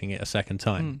experience watching it a second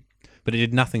time. But it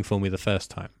did nothing for me the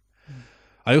first time.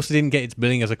 I also didn't get its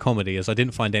billing as a comedy, as I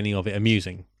didn't find any of it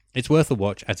amusing. It's worth a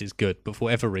watch as it's good, but for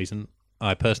whatever reason,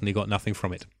 I personally got nothing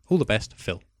from it. All the best,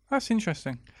 Phil. That's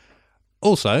interesting.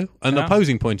 Also, an Yeah.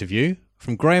 opposing point of view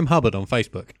from Graham Hubbard on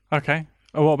Facebook Okay.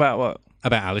 Oh, what about what?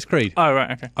 about Alice Creed. Oh,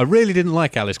 right. Okay. I really didn't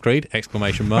like Alice Creed!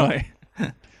 Exclamation mark.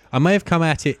 Right. I may have come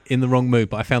at it in the wrong mood,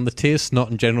 but I found the tears, snot,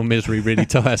 and general misery really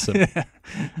tiresome.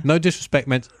 No disrespect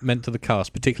meant to the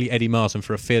cast, particularly Eddie Marsden,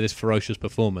 for a fearless, ferocious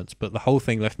performance, but the whole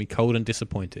thing left me cold and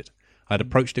disappointed. I had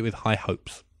approached it with high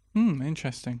hopes.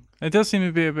 Interesting. It does seem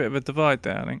to be a bit of a divide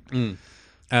there, I think.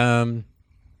 I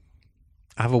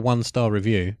have a 1-star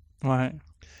review. Right.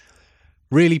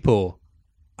 Really poor.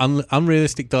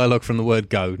 Unrealistic dialogue from the word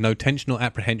go. No tension or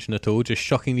apprehension at all. Just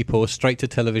shockingly poor,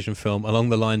 straight-to-television film along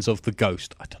the lines of The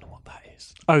Ghost. I don't know what that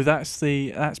is. Oh, that's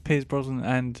Piers Brosnan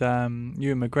and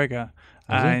Ewan McGregor, Is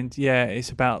it? and yeah,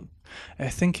 it's about. I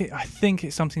think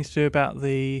it's something to do about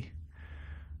the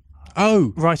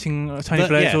Oh! writing Tony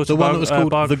Blair's the one that was called The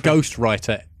biography. Ghost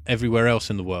Writer everywhere else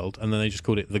in the world, and then they just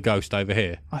called it The Ghost over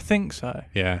here. I think so.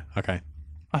 Yeah, okay.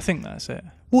 I think that's it.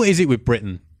 What is it with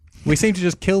Britain? We seem to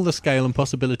just kill the scale and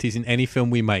possibilities in any film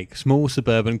we make. Small,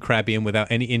 suburban, crabby, and without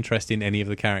any interest in any of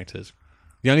the characters.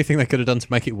 The only thing they could have done to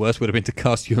make it worse would have been to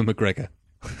cast Ewan McGregor.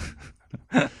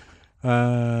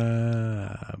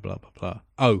 Blah, blah, blah.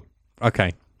 Oh,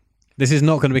 okay. This is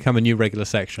not going to become a new regular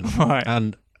section. Right.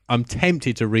 And I'm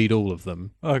tempted to read all of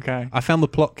them. Okay. I found the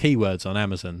plot keywords on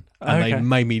Amazon, and Okay. they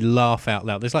made me laugh out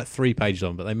loud. There's like 3 pages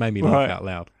on, but they made me laugh Right. out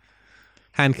loud.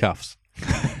 Handcuffs.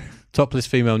 Topless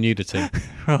female nudity.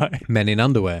 Right. Men in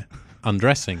underwear.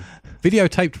 Undressing.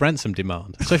 Videotaped ransom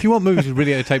demand. So if you want movies with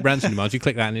videotaped ransom demands, you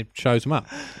click that and it shows them up.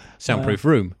 Soundproof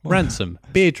room. Ransom.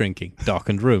 Beer drinking.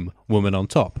 Darkened room. Woman on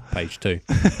top. Page 2.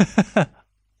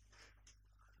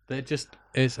 They're just...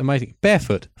 It's amazing.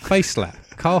 Barefoot, face slap,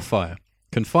 car fire,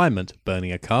 confinement,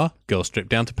 burning a car, girl stripped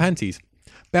down to panties,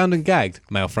 bound and gagged,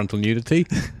 male frontal nudity,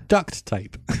 duct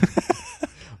tape,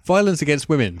 violence against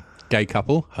women, gay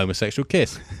couple, homosexual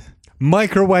kiss,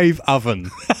 microwave oven,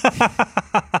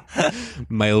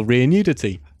 male rear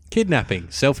nudity, kidnapping,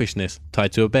 selfishness,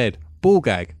 tied to a bed, ball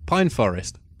gag, pine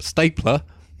forest, stapler,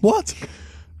 what?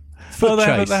 Foot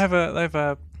chase. They have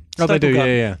a Oh, they do, staple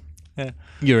gun. yeah.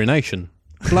 Urination,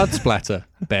 blood splatter,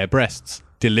 bare breasts,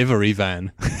 delivery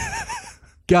van,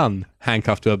 gun,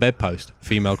 handcuffed to a bedpost,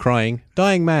 female crying,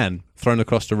 dying man, thrown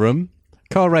across the room,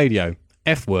 car radio,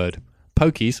 F-word,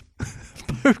 pokies,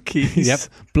 Pokies. yep,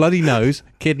 bloody nose,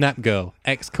 kidnapped girl,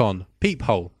 ex-con,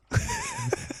 peephole,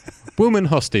 woman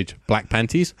hostage, black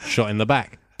panties, shot in the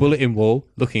back, bullet in wall,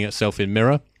 looking at self in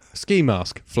mirror, ski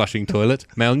mask, flushing toilet,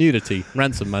 male nudity,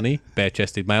 ransom money,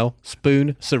 bare-chested male,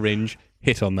 spoon, syringe,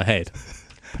 hit on the head.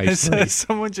 Page So 3.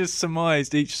 someone just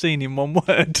surmised each scene in one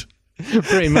word.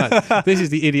 Pretty much. This is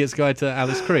the Idiot's Guide to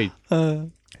Alice Creed.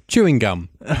 Chewing gum,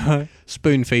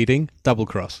 spoon feeding, double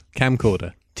cross,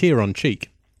 camcorder, tear on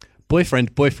cheek,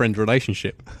 boyfriend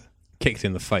relationship, kicked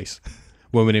in the face,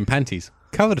 woman in panties,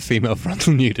 covered female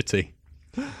frontal nudity,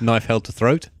 knife held to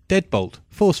throat, deadbolt,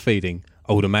 force feeding,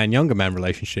 older man younger man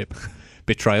relationship,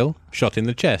 betrayal, shot in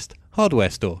the chest, hardware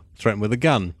store, threatened with a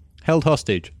gun, held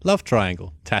hostage, love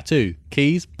triangle, tattoo,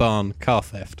 keys, barn, car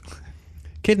theft,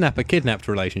 kidnapper kidnapped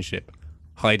relationship,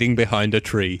 hiding behind a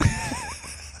tree.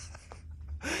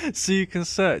 So you can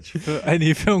search for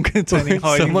any film containing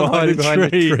hiding Someone behind, a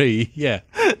tree. Yeah.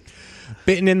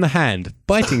 Bitten in the hand,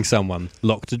 biting someone,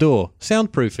 locked door,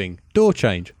 soundproofing, door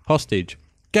change, hostage,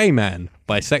 gay man,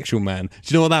 bisexual man.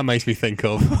 Do you know what that makes me think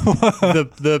of?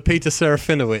 the Peter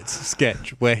Serafinowicz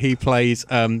sketch where he plays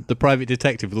the private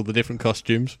detective with all the different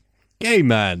costumes. Gay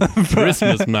man,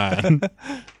 Christmas man.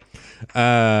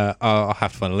 I'll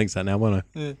have to find a link to that now, won't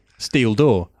I? Yeah. Steel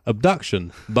door,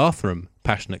 abduction, bathroom,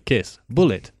 passionate kiss,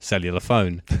 bullet, cellular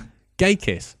phone, gay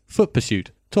kiss, foot pursuit,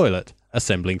 toilet,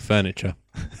 assembling furniture,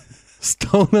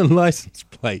 stolen license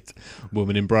plate,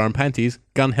 woman in bra and panties,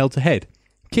 gun held to head,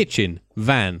 kitchen,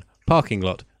 van, parking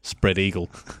lot, spread eagle.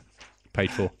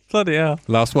 Page 4. Bloody hell.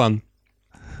 Last one.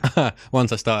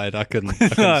 Once I started, I couldn't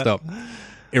stop.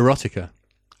 Erotica,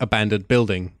 abandoned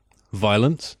building,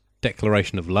 violence,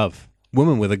 declaration of love,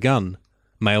 woman with a gun,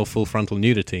 male full frontal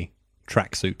nudity,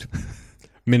 tracksuit,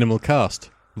 minimal cast,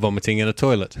 vomiting in a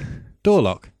toilet, door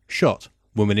lock, shot,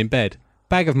 woman in bed,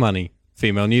 bag of money,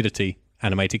 female nudity,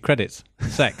 animated credits,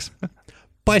 sex,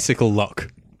 bicycle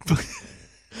lock,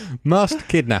 masked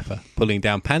kidnapper, pulling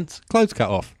down pants, clothes cut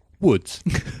off, woods,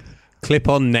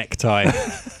 clip-on necktie,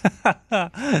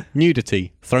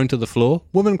 nudity, thrown to the floor,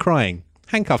 woman crying,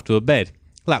 handcuffed to a bed,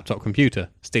 laptop computer,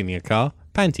 stealing a car,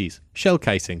 panties, shell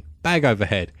casing, bag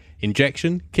overhead,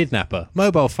 injection, kidnapper,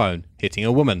 mobile phone, hitting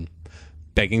a woman,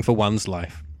 begging for one's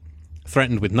life,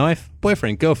 threatened with knife,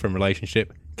 boyfriend-girlfriend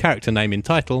relationship, character name in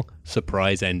title,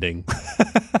 surprise ending.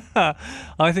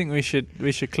 I think we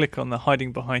should click on the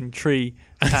hiding behind tree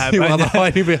tab. You are the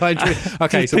hiding behind tree.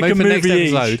 Okay, Just so pick maybe a for next movie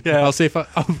each, episode, yeah. I'll see if I...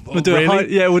 We'll do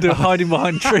really? we'll do a hiding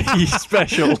behind tree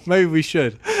special. Maybe we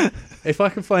should. If I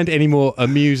can find any more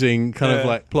amusing kind of Yeah.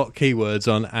 like plot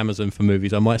keywords on Amazon for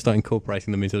movies, I might start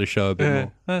incorporating them into the show a bit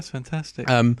more. That's fantastic.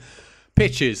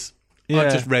 Pitches. Yeah.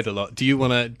 I've just read a lot. Do you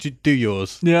want to do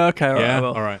yours? Yeah, okay, all right. Yeah?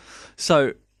 Well. All right.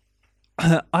 So,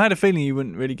 I had a feeling you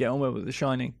wouldn't really get on well with The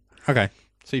Shining. Okay.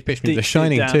 So you pitched me Deep The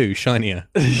Shining down. 2, Shinier.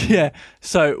 Yeah.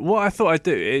 So, what I thought I'd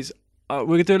do is we're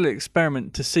going to do a little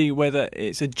experiment to see whether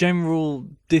it's a general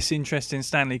disinterest in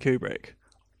Stanley Kubrick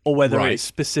or whether Right. it's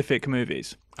specific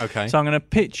movies. Okay. So, I'm going to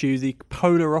pitch you the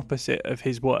polar opposite of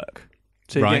his work.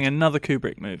 So, you're Right. getting another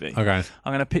Kubrick movie. Okay.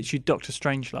 I'm going to pitch you Doctor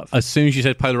Strangelove. As soon as you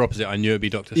said polar opposite, I knew it'd be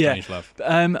Doctor Yeah.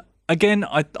 Strangelove. Again,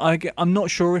 I'm not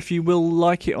sure if you will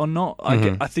like it or not.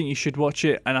 Mm-hmm. I think you should watch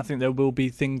it, and I think there will be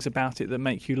things about it that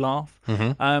make you laugh.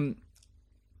 Mm-hmm.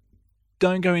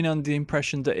 Don't go in under the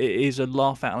impression that it is a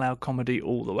laugh-out-loud comedy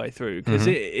all the way through, because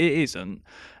Mm-hmm. it isn't.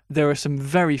 There are some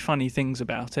very funny things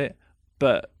about it,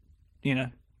 but, you know,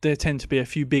 there tend to be a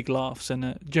few big laughs and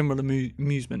a general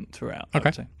amusement throughout. I would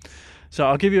Okay. say. So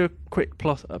I'll give you a quick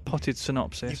potted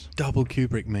synopsis. Double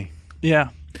Kubrick me. Yeah.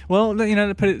 Well, you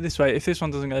know, put it this way: if this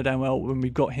one doesn't go down well, when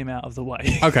we've got him out of the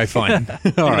way, Okay, fine.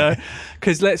 All right.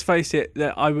 Because let's face it,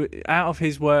 that out of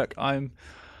his work, I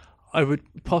would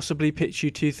possibly pitch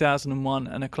you 2001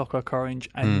 and A Clockwork Orange,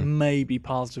 and maybe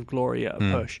Paths of Glory at a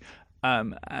push,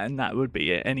 and that would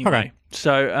be it anyway. Okay.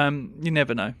 So you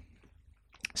never know.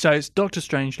 So it's Doctor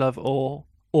Strangelove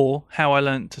or How I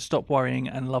Learned to Stop Worrying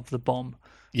and Love the Bomb.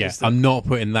 Yeah, I'm not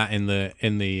putting that in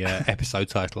the episode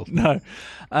title. No.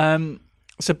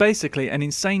 So basically, an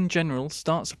insane general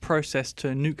starts a process to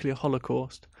a nuclear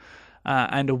holocaust,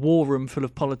 and a war room full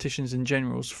of politicians and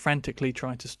generals frantically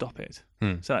try to stop it.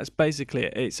 So that's basically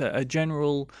it. It's a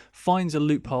general finds a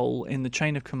loophole in the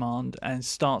chain of command and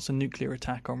starts a nuclear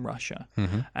attack on Russia,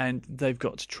 and they've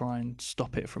got to try and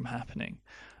stop it from happening.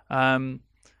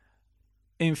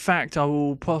 In fact, I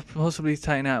will possibly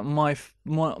take out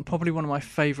probably one of my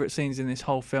favourite scenes in this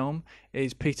whole film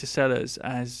is Peter Sellers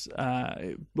as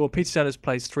Peter Sellers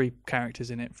plays three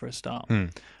characters in it for a start.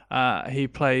 He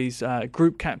plays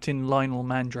Group Captain Lionel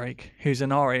Mandrake, who's an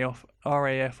RAF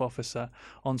officer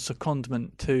on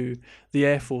secondment to the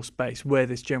Air Force base where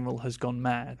this general has gone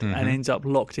mad and ends up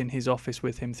locked in his office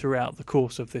with him throughout the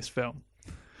course of this film.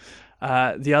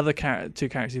 The other two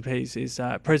characters he plays is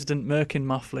President Merkin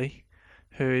Muffley,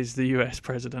 who is the US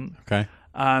president. Okay.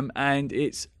 And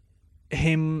it's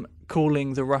him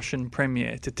calling the Russian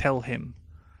premier to tell him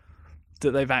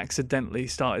that they've accidentally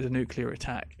started a nuclear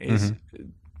attack is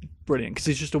brilliant, because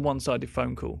it's just a one-sided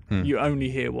phone call. You only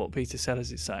hear what Peter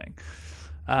Sellers is saying.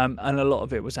 And a lot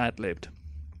of it was ad-libbed.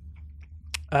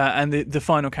 And the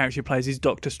final character he plays is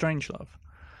Dr. Strangelove,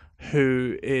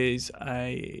 who is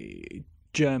a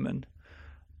German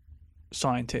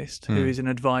scientist who is an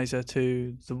advisor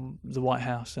to the White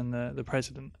House and the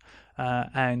president,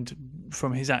 and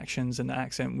from his actions and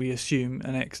accent we assume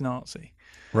an ex-Nazi.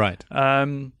 Right.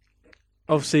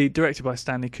 Obviously directed by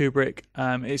Stanley Kubrick.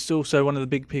 It's also one of the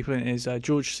big people in it is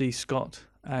George C. Scott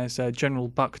as General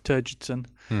Buck Turgidson,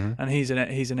 and he's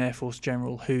an Air Force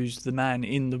general who's the man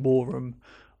in the war room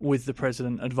with the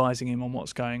president advising him on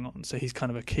what's going on. So he's kind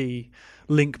of a key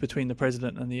link between the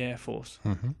president and the Air Force.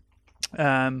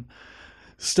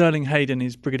 Sterling Hayden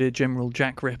is Brigadier General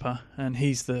Jack Ripper, and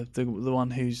he's the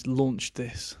one who's launched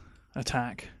this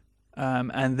attack.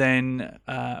 And then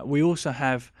we also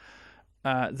have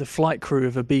the flight crew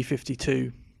of a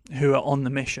B-52 who are on the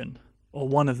mission, or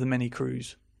one of the many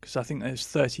crews, because I think there's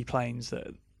 30 planes that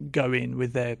go in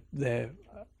with their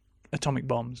atomic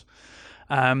bombs.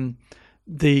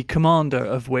 The commander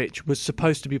of which was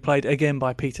supposed to be played again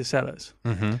by Peter Sellers.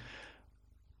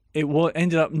 It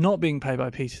ended up not being played by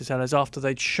Peter Sellers after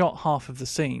they'd shot half of the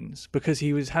scenes, because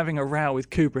he was having a row with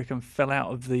Kubrick and fell out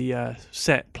of the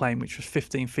set plane, which was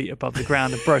 15 feet above the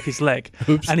ground, and broke his leg.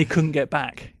 Oops. And he couldn't get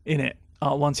back in it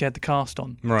once he had the cast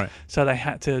on. Right. So they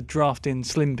had to draft in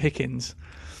Slim Pickens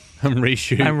And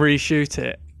reshoot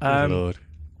it. Good Lord.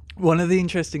 One of the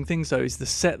interesting things, though, is the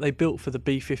set they built for the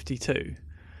B-52.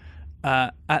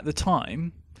 At the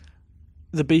time,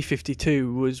 the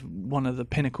B-52 was one of the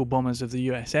pinnacle bombers of the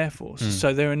US Air Force,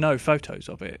 so there are no photos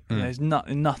of it. There's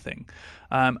nothing.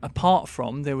 Apart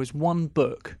from, there was one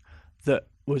book that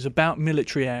was about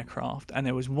military aircraft, and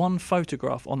there was one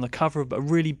photograph on the cover of a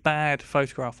really bad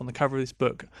photograph on the cover of this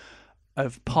book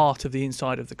of part of the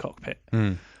inside of the cockpit.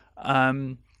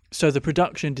 So the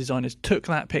production designers took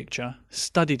that picture,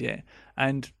 studied it,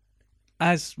 and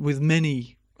as with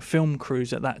many film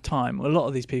crews at that time, a lot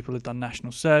of these people had done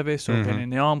national service or been in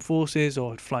the armed forces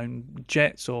or had flown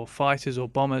jets or fighters or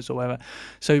bombers or whatever.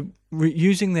 So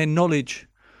using their knowledge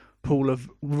pool of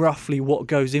roughly what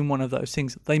goes in one of those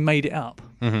things, they made it up.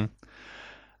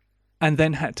 And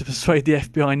then had to persuade the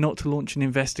FBI not to launch an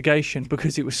investigation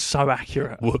because it was so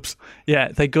accurate. Whoops.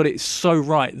 Yeah, they got it so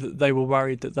right that they were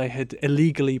worried that they had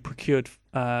illegally procured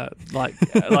like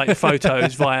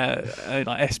photos via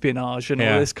like espionage and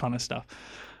all this kind of stuff.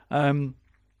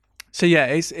 So yeah,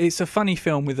 it's a funny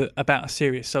film with about a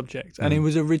serious subject, and it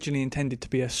was originally intended to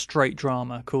be a straight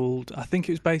drama called, I think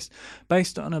it was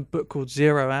based on a book called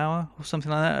 0 Hour or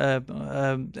something like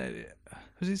that.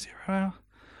 Was it 0 Hour?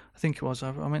 I think it was.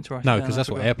 I meant to write it down. No, because that's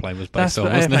what Airplane was That's based on,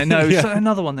 what wasn't Airplane. it? No, it was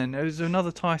another one then. It was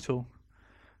another title.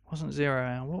 It wasn't 0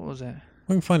 Hour. What was it?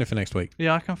 We can find it for next week.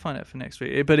 Yeah, I can find it for next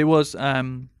week. But it was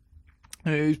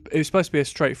it was supposed to be a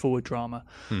straightforward drama.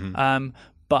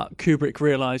 But Kubrick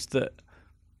realised that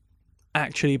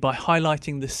actually by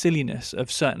highlighting the silliness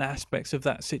of certain aspects of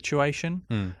that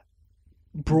situation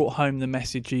brought home the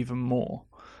message even more,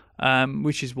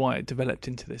 which is why it developed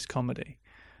into this comedy.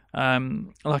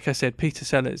 Like I said, Peter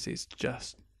Sellers is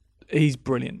he's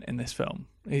brilliant in this film.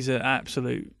 He's an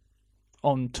absolute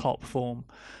on top form.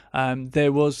 They had to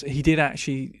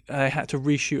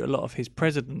reshoot a lot of his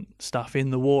president stuff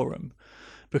in the war room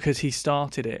because he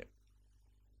started it.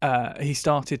 He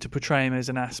started to portray him as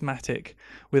an asthmatic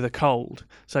with a cold.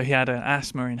 So he had an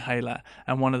asthma inhaler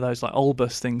and one of those like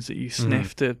Olbus things that you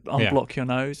sniff to unblock your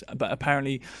nose. But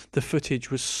apparently the footage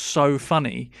was so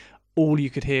funny all you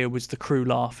could hear was the crew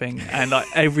laughing, and like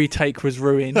every take was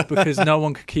ruined because no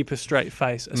one could keep a straight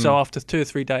face. So after 2 or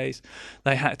 3 days,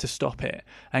 they had to stop it.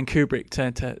 And Kubrick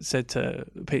said to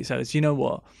Peter Sellers, "You know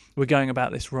what? We're going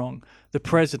about this wrong. The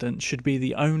president should be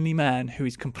the only man who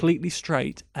is completely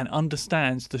straight and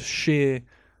understands the sheer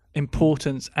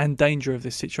importance and danger of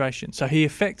this situation." So he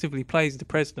effectively plays the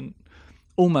president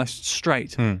almost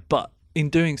straight, but in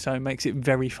doing so makes it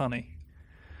very funny.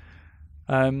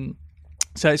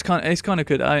 So it's kind of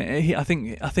good. I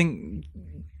think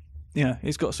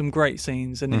it's got some great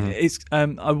scenes, and it's.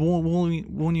 I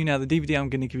warn you now. The DVD I'm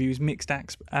going to give you is mixed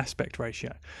aspect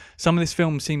ratio. Some of this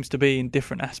film seems to be in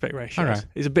different aspect ratios. Okay.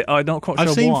 It's a bit. I'm not quite sure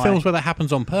why. I've seen films where that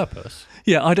happens on purpose.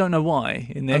 Yeah, I don't know why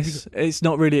in this. It's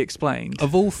not really explained.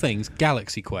 Of all things,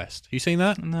 Galaxy Quest. You seen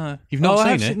that? No, You've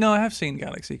not seen it? No, I have seen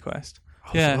Galaxy Quest.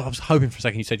 I was hoping for a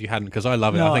second you said you hadn't, because I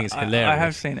love it. I think it's hilarious. I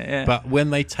have seen it, yeah. But when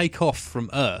they take off from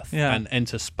Earth and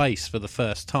enter space for the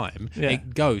first time,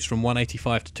 it goes from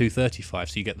 185 to 235,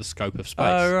 so you get the scope of space.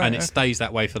 And it stays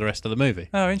that way for the rest of the movie.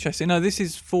 Oh, interesting. No, this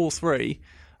is 4:3,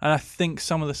 and I think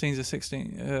some of the scenes are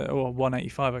 16 or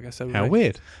 185, I guess. How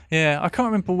weird. Yeah, I can't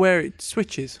remember where it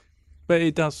switches, but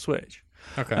it does switch.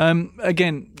 Okay.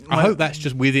 Again, I hope that's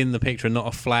just within the picture and not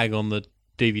a flag on the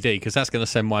DVD, because that's going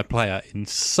to send my player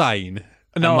insane.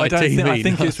 No, my I don't TV I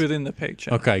think it's within the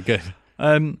picture. Okay, good.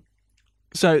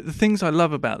 So the things I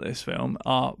love about this film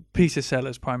are Peter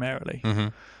Sellers primarily,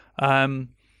 and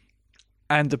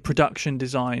the production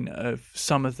design of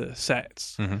some of the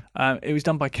sets. It was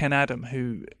done by Ken Adam,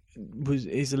 who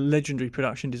is a legendary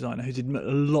production designer who did a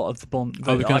lot of the Bond.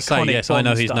 I was going to say, yes, I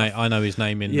know his name. I know his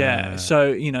name in. Yeah,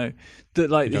 so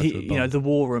the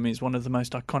War Room is one of the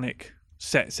most iconic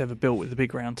sets ever built, with the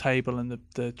big round table and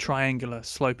the triangular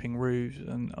sloping roofs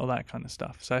and all that kind of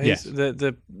stuff. So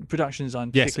the production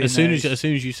design. Yes, as soon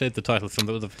as you said the title of the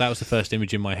film, that was the first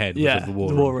image in my head. Was of the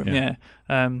War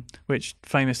Room. Which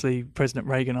famously President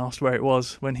Reagan asked where it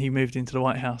was when he moved into the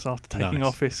White House after taking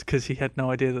office, because he had no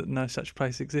idea that no such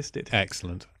place existed.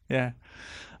 Excellent. Yeah.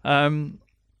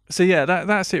 So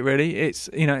that's it really. It's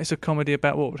it's a comedy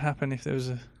about what would happen if there was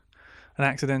an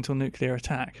accidental nuclear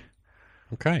attack.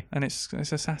 Okay, and it's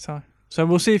a satire. So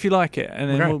we'll see if you like it, and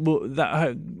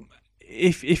then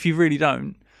if you really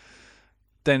don't,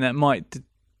 then that might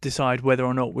decide whether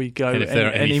or not we go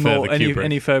any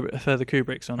further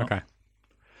Kubricks or not. Okay.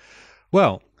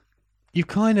 Well, you've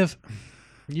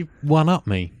one up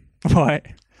me, right?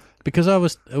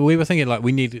 Because we were thinking like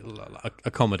we need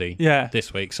a comedy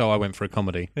this week, so I went for a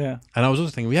comedy. Yeah. And I was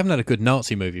also thinking we haven't had a good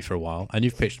Nazi movie for a while, and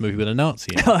you've pitched a movie with a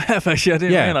Nazi in it. I have actually. I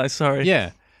didn't realise. Sorry.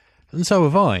 Yeah. And so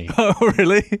have I. Oh,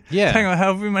 really? Yeah. Hang on,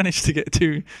 how have we managed to get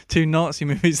two Nazi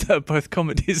movies that are both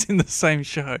comedies in the same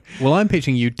show? Well, I'm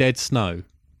pitching you Dead Snow.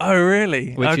 Oh,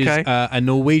 really? Which is a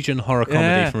Norwegian horror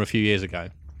comedy from a few years ago.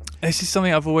 This is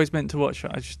something I've always meant to watch.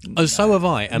 So have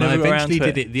I. And I eventually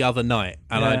did it the other night.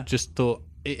 And I just thought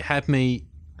it had me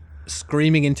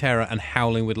screaming in terror and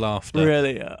howling with laughter.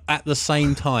 Really? At the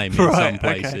same time in some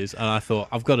places. And I thought,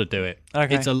 I've got to do it. Okay.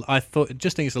 I think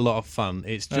it's a lot of fun.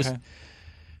 It's just...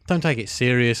 Don't take it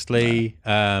seriously.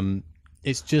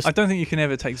 It's just... I don't think you can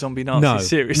ever take zombie Nazis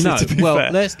seriously, to be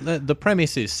fair. The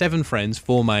premise is 7 friends,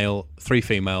 4 male, 3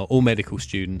 female, all medical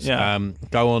students,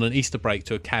 go on an Easter break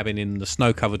to a cabin in the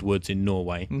snow-covered woods in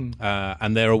Norway,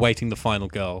 and they're awaiting the final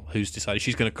girl who's decided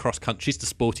she's going to cross-country. She's the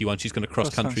sporty one. She's going to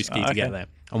cross-country ski to get there.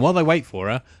 And while they wait for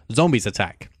her, zombies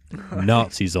attack. Right.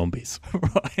 Nazi zombies.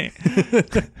 Right.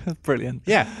 Brilliant.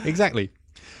 Yeah, exactly.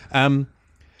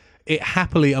 It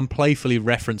happily and playfully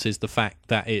references the fact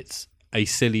that it's a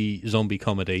silly zombie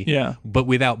comedy, but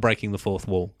without breaking the fourth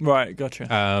wall. Right,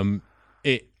 gotcha.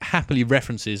 It happily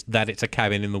references that it's a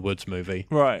cabin in the woods movie.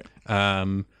 Right.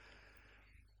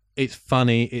 It's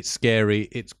funny, it's scary,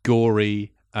 it's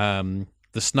gory. The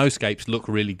snowscapes look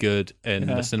really good in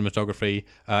the cinematography.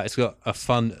 It's got a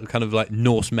fun kind of like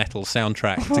Norse metal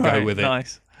soundtrack to go with it.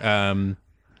 Nice.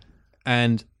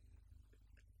 And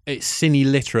it's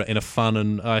cine-literate in a fun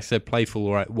and, I said, playful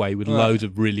way with loads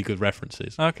of really good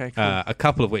references. Okay, cool. A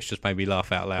couple of which just made me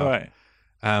laugh out loud.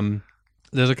 Right.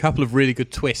 There's a couple of really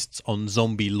good twists on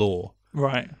zombie lore.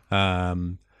 Right.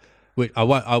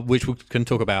 Which we can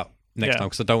talk about next time,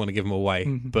 because I don't want to give them away.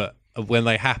 Mm-hmm. But when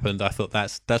they happened, I thought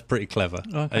that's pretty clever.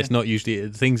 Okay. It's not usually...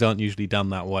 Things aren't usually done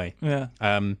that way. Yeah.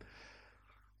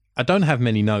 I don't have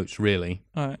many notes, really.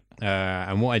 All right.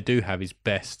 And what I do have is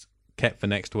best kept for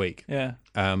next week. Yeah.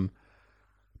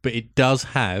 But it does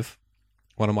have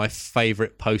one of my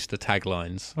favourite poster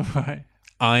taglines. Right.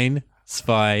 Ein,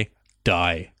 zwei,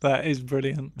 die. That is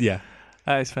brilliant. Yeah.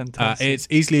 That is fantastic.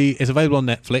 It's available on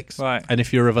Netflix. Right. And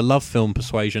if you're of a Love Film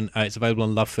persuasion, it's available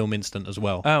on Love Film Instant as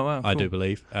well. Oh, wow. I cool. do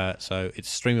believe. So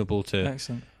it's streamable to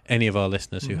Excellent. any of our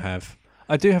listeners who have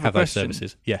I do have a those question.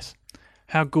 services. Yes.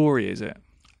 How gory is it?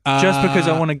 Just because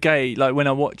I want to gauge, like when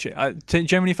I watch it.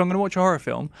 Generally, if I'm going to watch a horror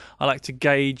film, I like to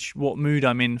gauge what mood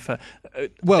I'm in for.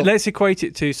 Well, let's equate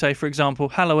it to, say, for example,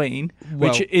 Halloween,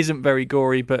 which isn't very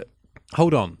gory, but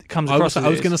hold on. Comes across I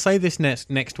was going to say this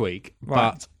next week,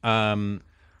 right. but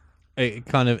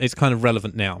it's kind of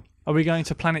relevant now. Are we going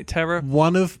to Planet Terror?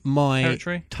 One of my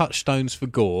territory? touchstones for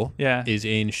gore is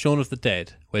in Shaun of the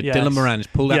Dead, where Dylan Moran is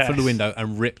pulled out from the window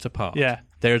and ripped apart. Yeah.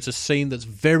 There's a scene that's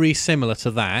very similar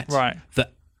to that, right.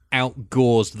 that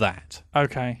outgores that.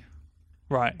 Okay.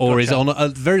 Right. Or is on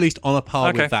at very least on a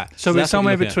par with that. So we're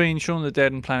somewhere between Shaun of the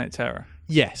Dead and Planet Terror.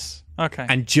 Yes. Okay.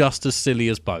 And just as silly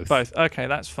as both. Both. Okay,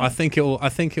 that's fine. I think it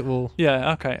will.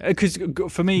 Yeah. Okay. Because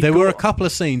for me, there were a couple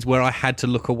of scenes where I had to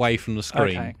look away from the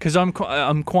screen. Okay. Because I'm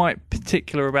quite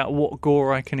particular about what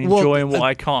gore I can enjoy and what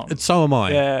I can't. So am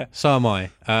I. Yeah. So am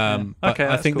I. But okay.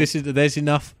 I think there's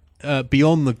enough.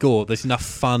 Beyond the gore, there's enough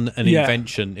fun and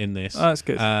invention in this. Oh, that's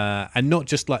good. And not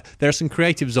just like there are some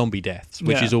creative zombie deaths,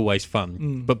 which is always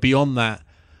fun. But beyond that,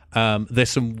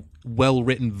 there's some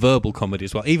well-written verbal comedy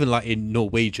as well, even like in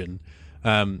Norwegian.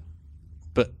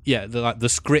 But yeah, the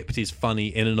script is funny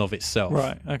in and of itself.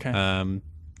 Right. Okay.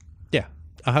 Yeah.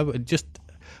 I hope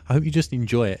you just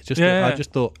enjoy it. I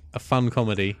just thought a fun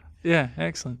comedy. Yeah.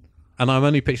 Excellent. And I'm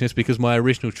only pitching this because my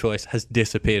original choice has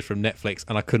disappeared from Netflix,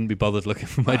 and I couldn't be bothered looking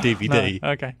for my DVD. No.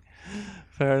 Okay,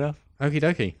 fair enough. Okie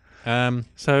dokie.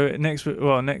 So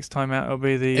next time out will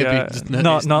be the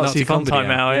Nazi fun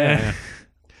time out. Yeah.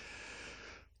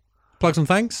 Plugs and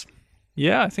thanks.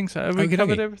 Yeah, I think so. Have we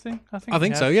covered everything? I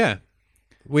think so. Yeah.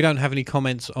 We don't have any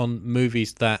comments on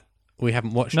movies that we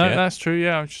haven't watched yet. No, that's true.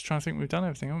 Yeah, I'm just trying to think. We've done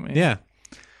everything, haven't we? Yeah.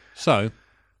 So,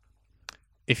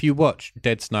 if you watch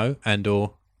Dead Snow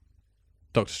and/or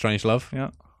Doctor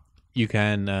Strangelove, you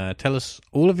can tell us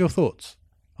all of your thoughts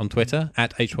on Twitter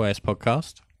at HYS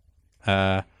Podcast.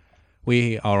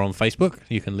 We are on Facebook.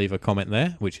 You can leave a comment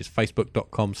there, which is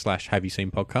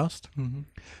facebook.com/haveyouseenpodcast. Mm-hmm.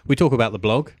 We talk about the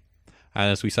blog. And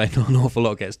as we say, not an awful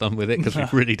lot gets done with it because we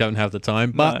really don't have the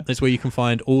time. But it's where you can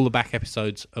find all the back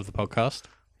episodes of the podcast.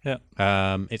 Yeah.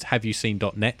 It's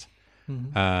haveyouseen.net.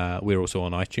 Mm-hmm. We're also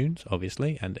on iTunes,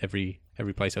 obviously, and every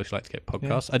place else you like to get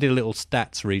podcasts. I did a little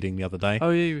stats reading the other day.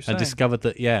 Oh yeah, you were saying. And discovered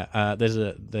that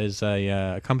there's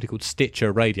a company called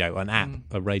Stitcher Radio, an app,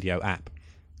 a radio app,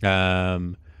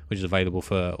 which is available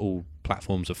for all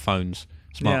platforms of phones,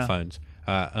 smartphones.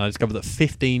 And I discovered that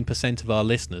 15% of our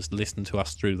listeners listen to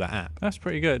us through that app. That's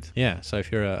pretty good. Yeah, so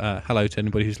if you're hello to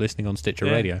anybody who's listening on Stitcher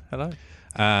Radio. Hello.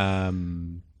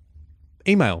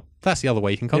 Email. That's the other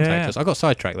way you can contact us. I got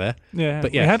sidetracked there. Yeah,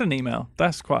 but we had an email.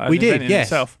 That's quite an we event did, in yes.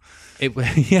 itself.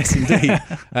 Yes, indeed.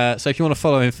 So if you want to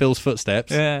follow in Phil's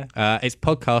footsteps, it's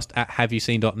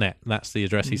podcast@haveyouseen.net. That's the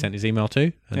address he sent his email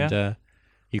to. And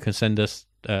you can send us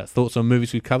thoughts on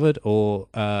movies we've covered or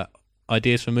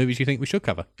ideas for movies you think we should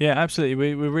cover. Yeah,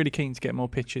 absolutely. We're really keen to get more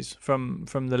pitches from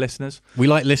the listeners. We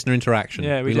like listener interaction.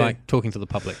 Yeah, we like talking to the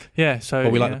public. Yeah, so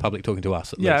we like the public talking to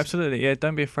us at least. Yeah, absolutely. Yeah,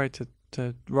 don't be afraid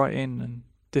to write in and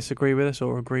disagree with us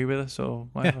or agree with us or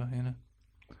whatever,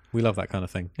 We love that kind of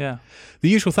thing. Yeah. The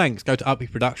usual thanks go to Upbeat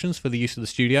Productions for the use of the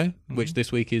studio, which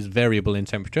this week is variable in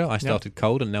temperature. I started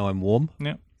cold and now I'm warm.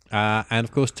 Yeah. And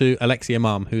of course to Alexia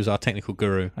Mum, who's our technical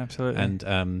guru. Absolutely.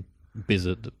 And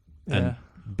Bizzard and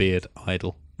Beard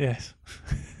Idol. Yes.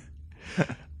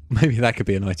 Maybe that could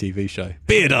be an ITV show.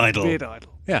 Beard Idol. Beard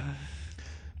Idol. Yeah.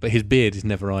 But his beard is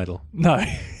never idle. No.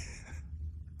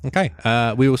 Okay.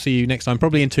 We will see you next time,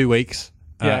 probably in 2 weeks.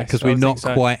 Because we're not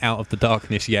quite out of the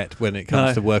darkness yet when it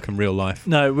comes to work and real life.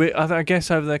 No, I guess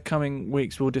over the coming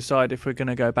weeks we'll decide if we're going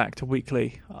to go back to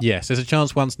weekly. Yes, there's a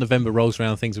chance once November rolls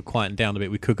around, things have quietened down a bit,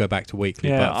 we could go back to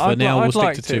weekly. But for now, we'll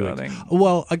stick to 2 weeks. I think.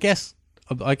 Well, I guess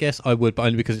I would, but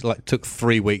only because it took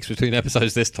 3 weeks between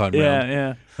episodes this time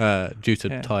round. Yeah. Due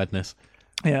to tiredness.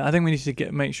 Yeah, I think we need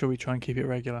to make sure we try and keep it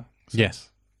regular. So.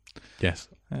 Yes. Yeah.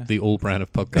 The all brand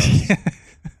of podcasts.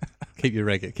 Keep it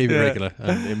regular.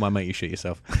 It might make you shit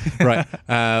yourself. Right.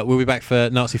 We'll be back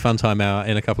for Nazi Fun Time Hour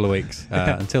in a couple of weeks.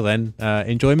 Until then,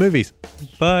 enjoy movies.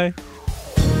 Bye.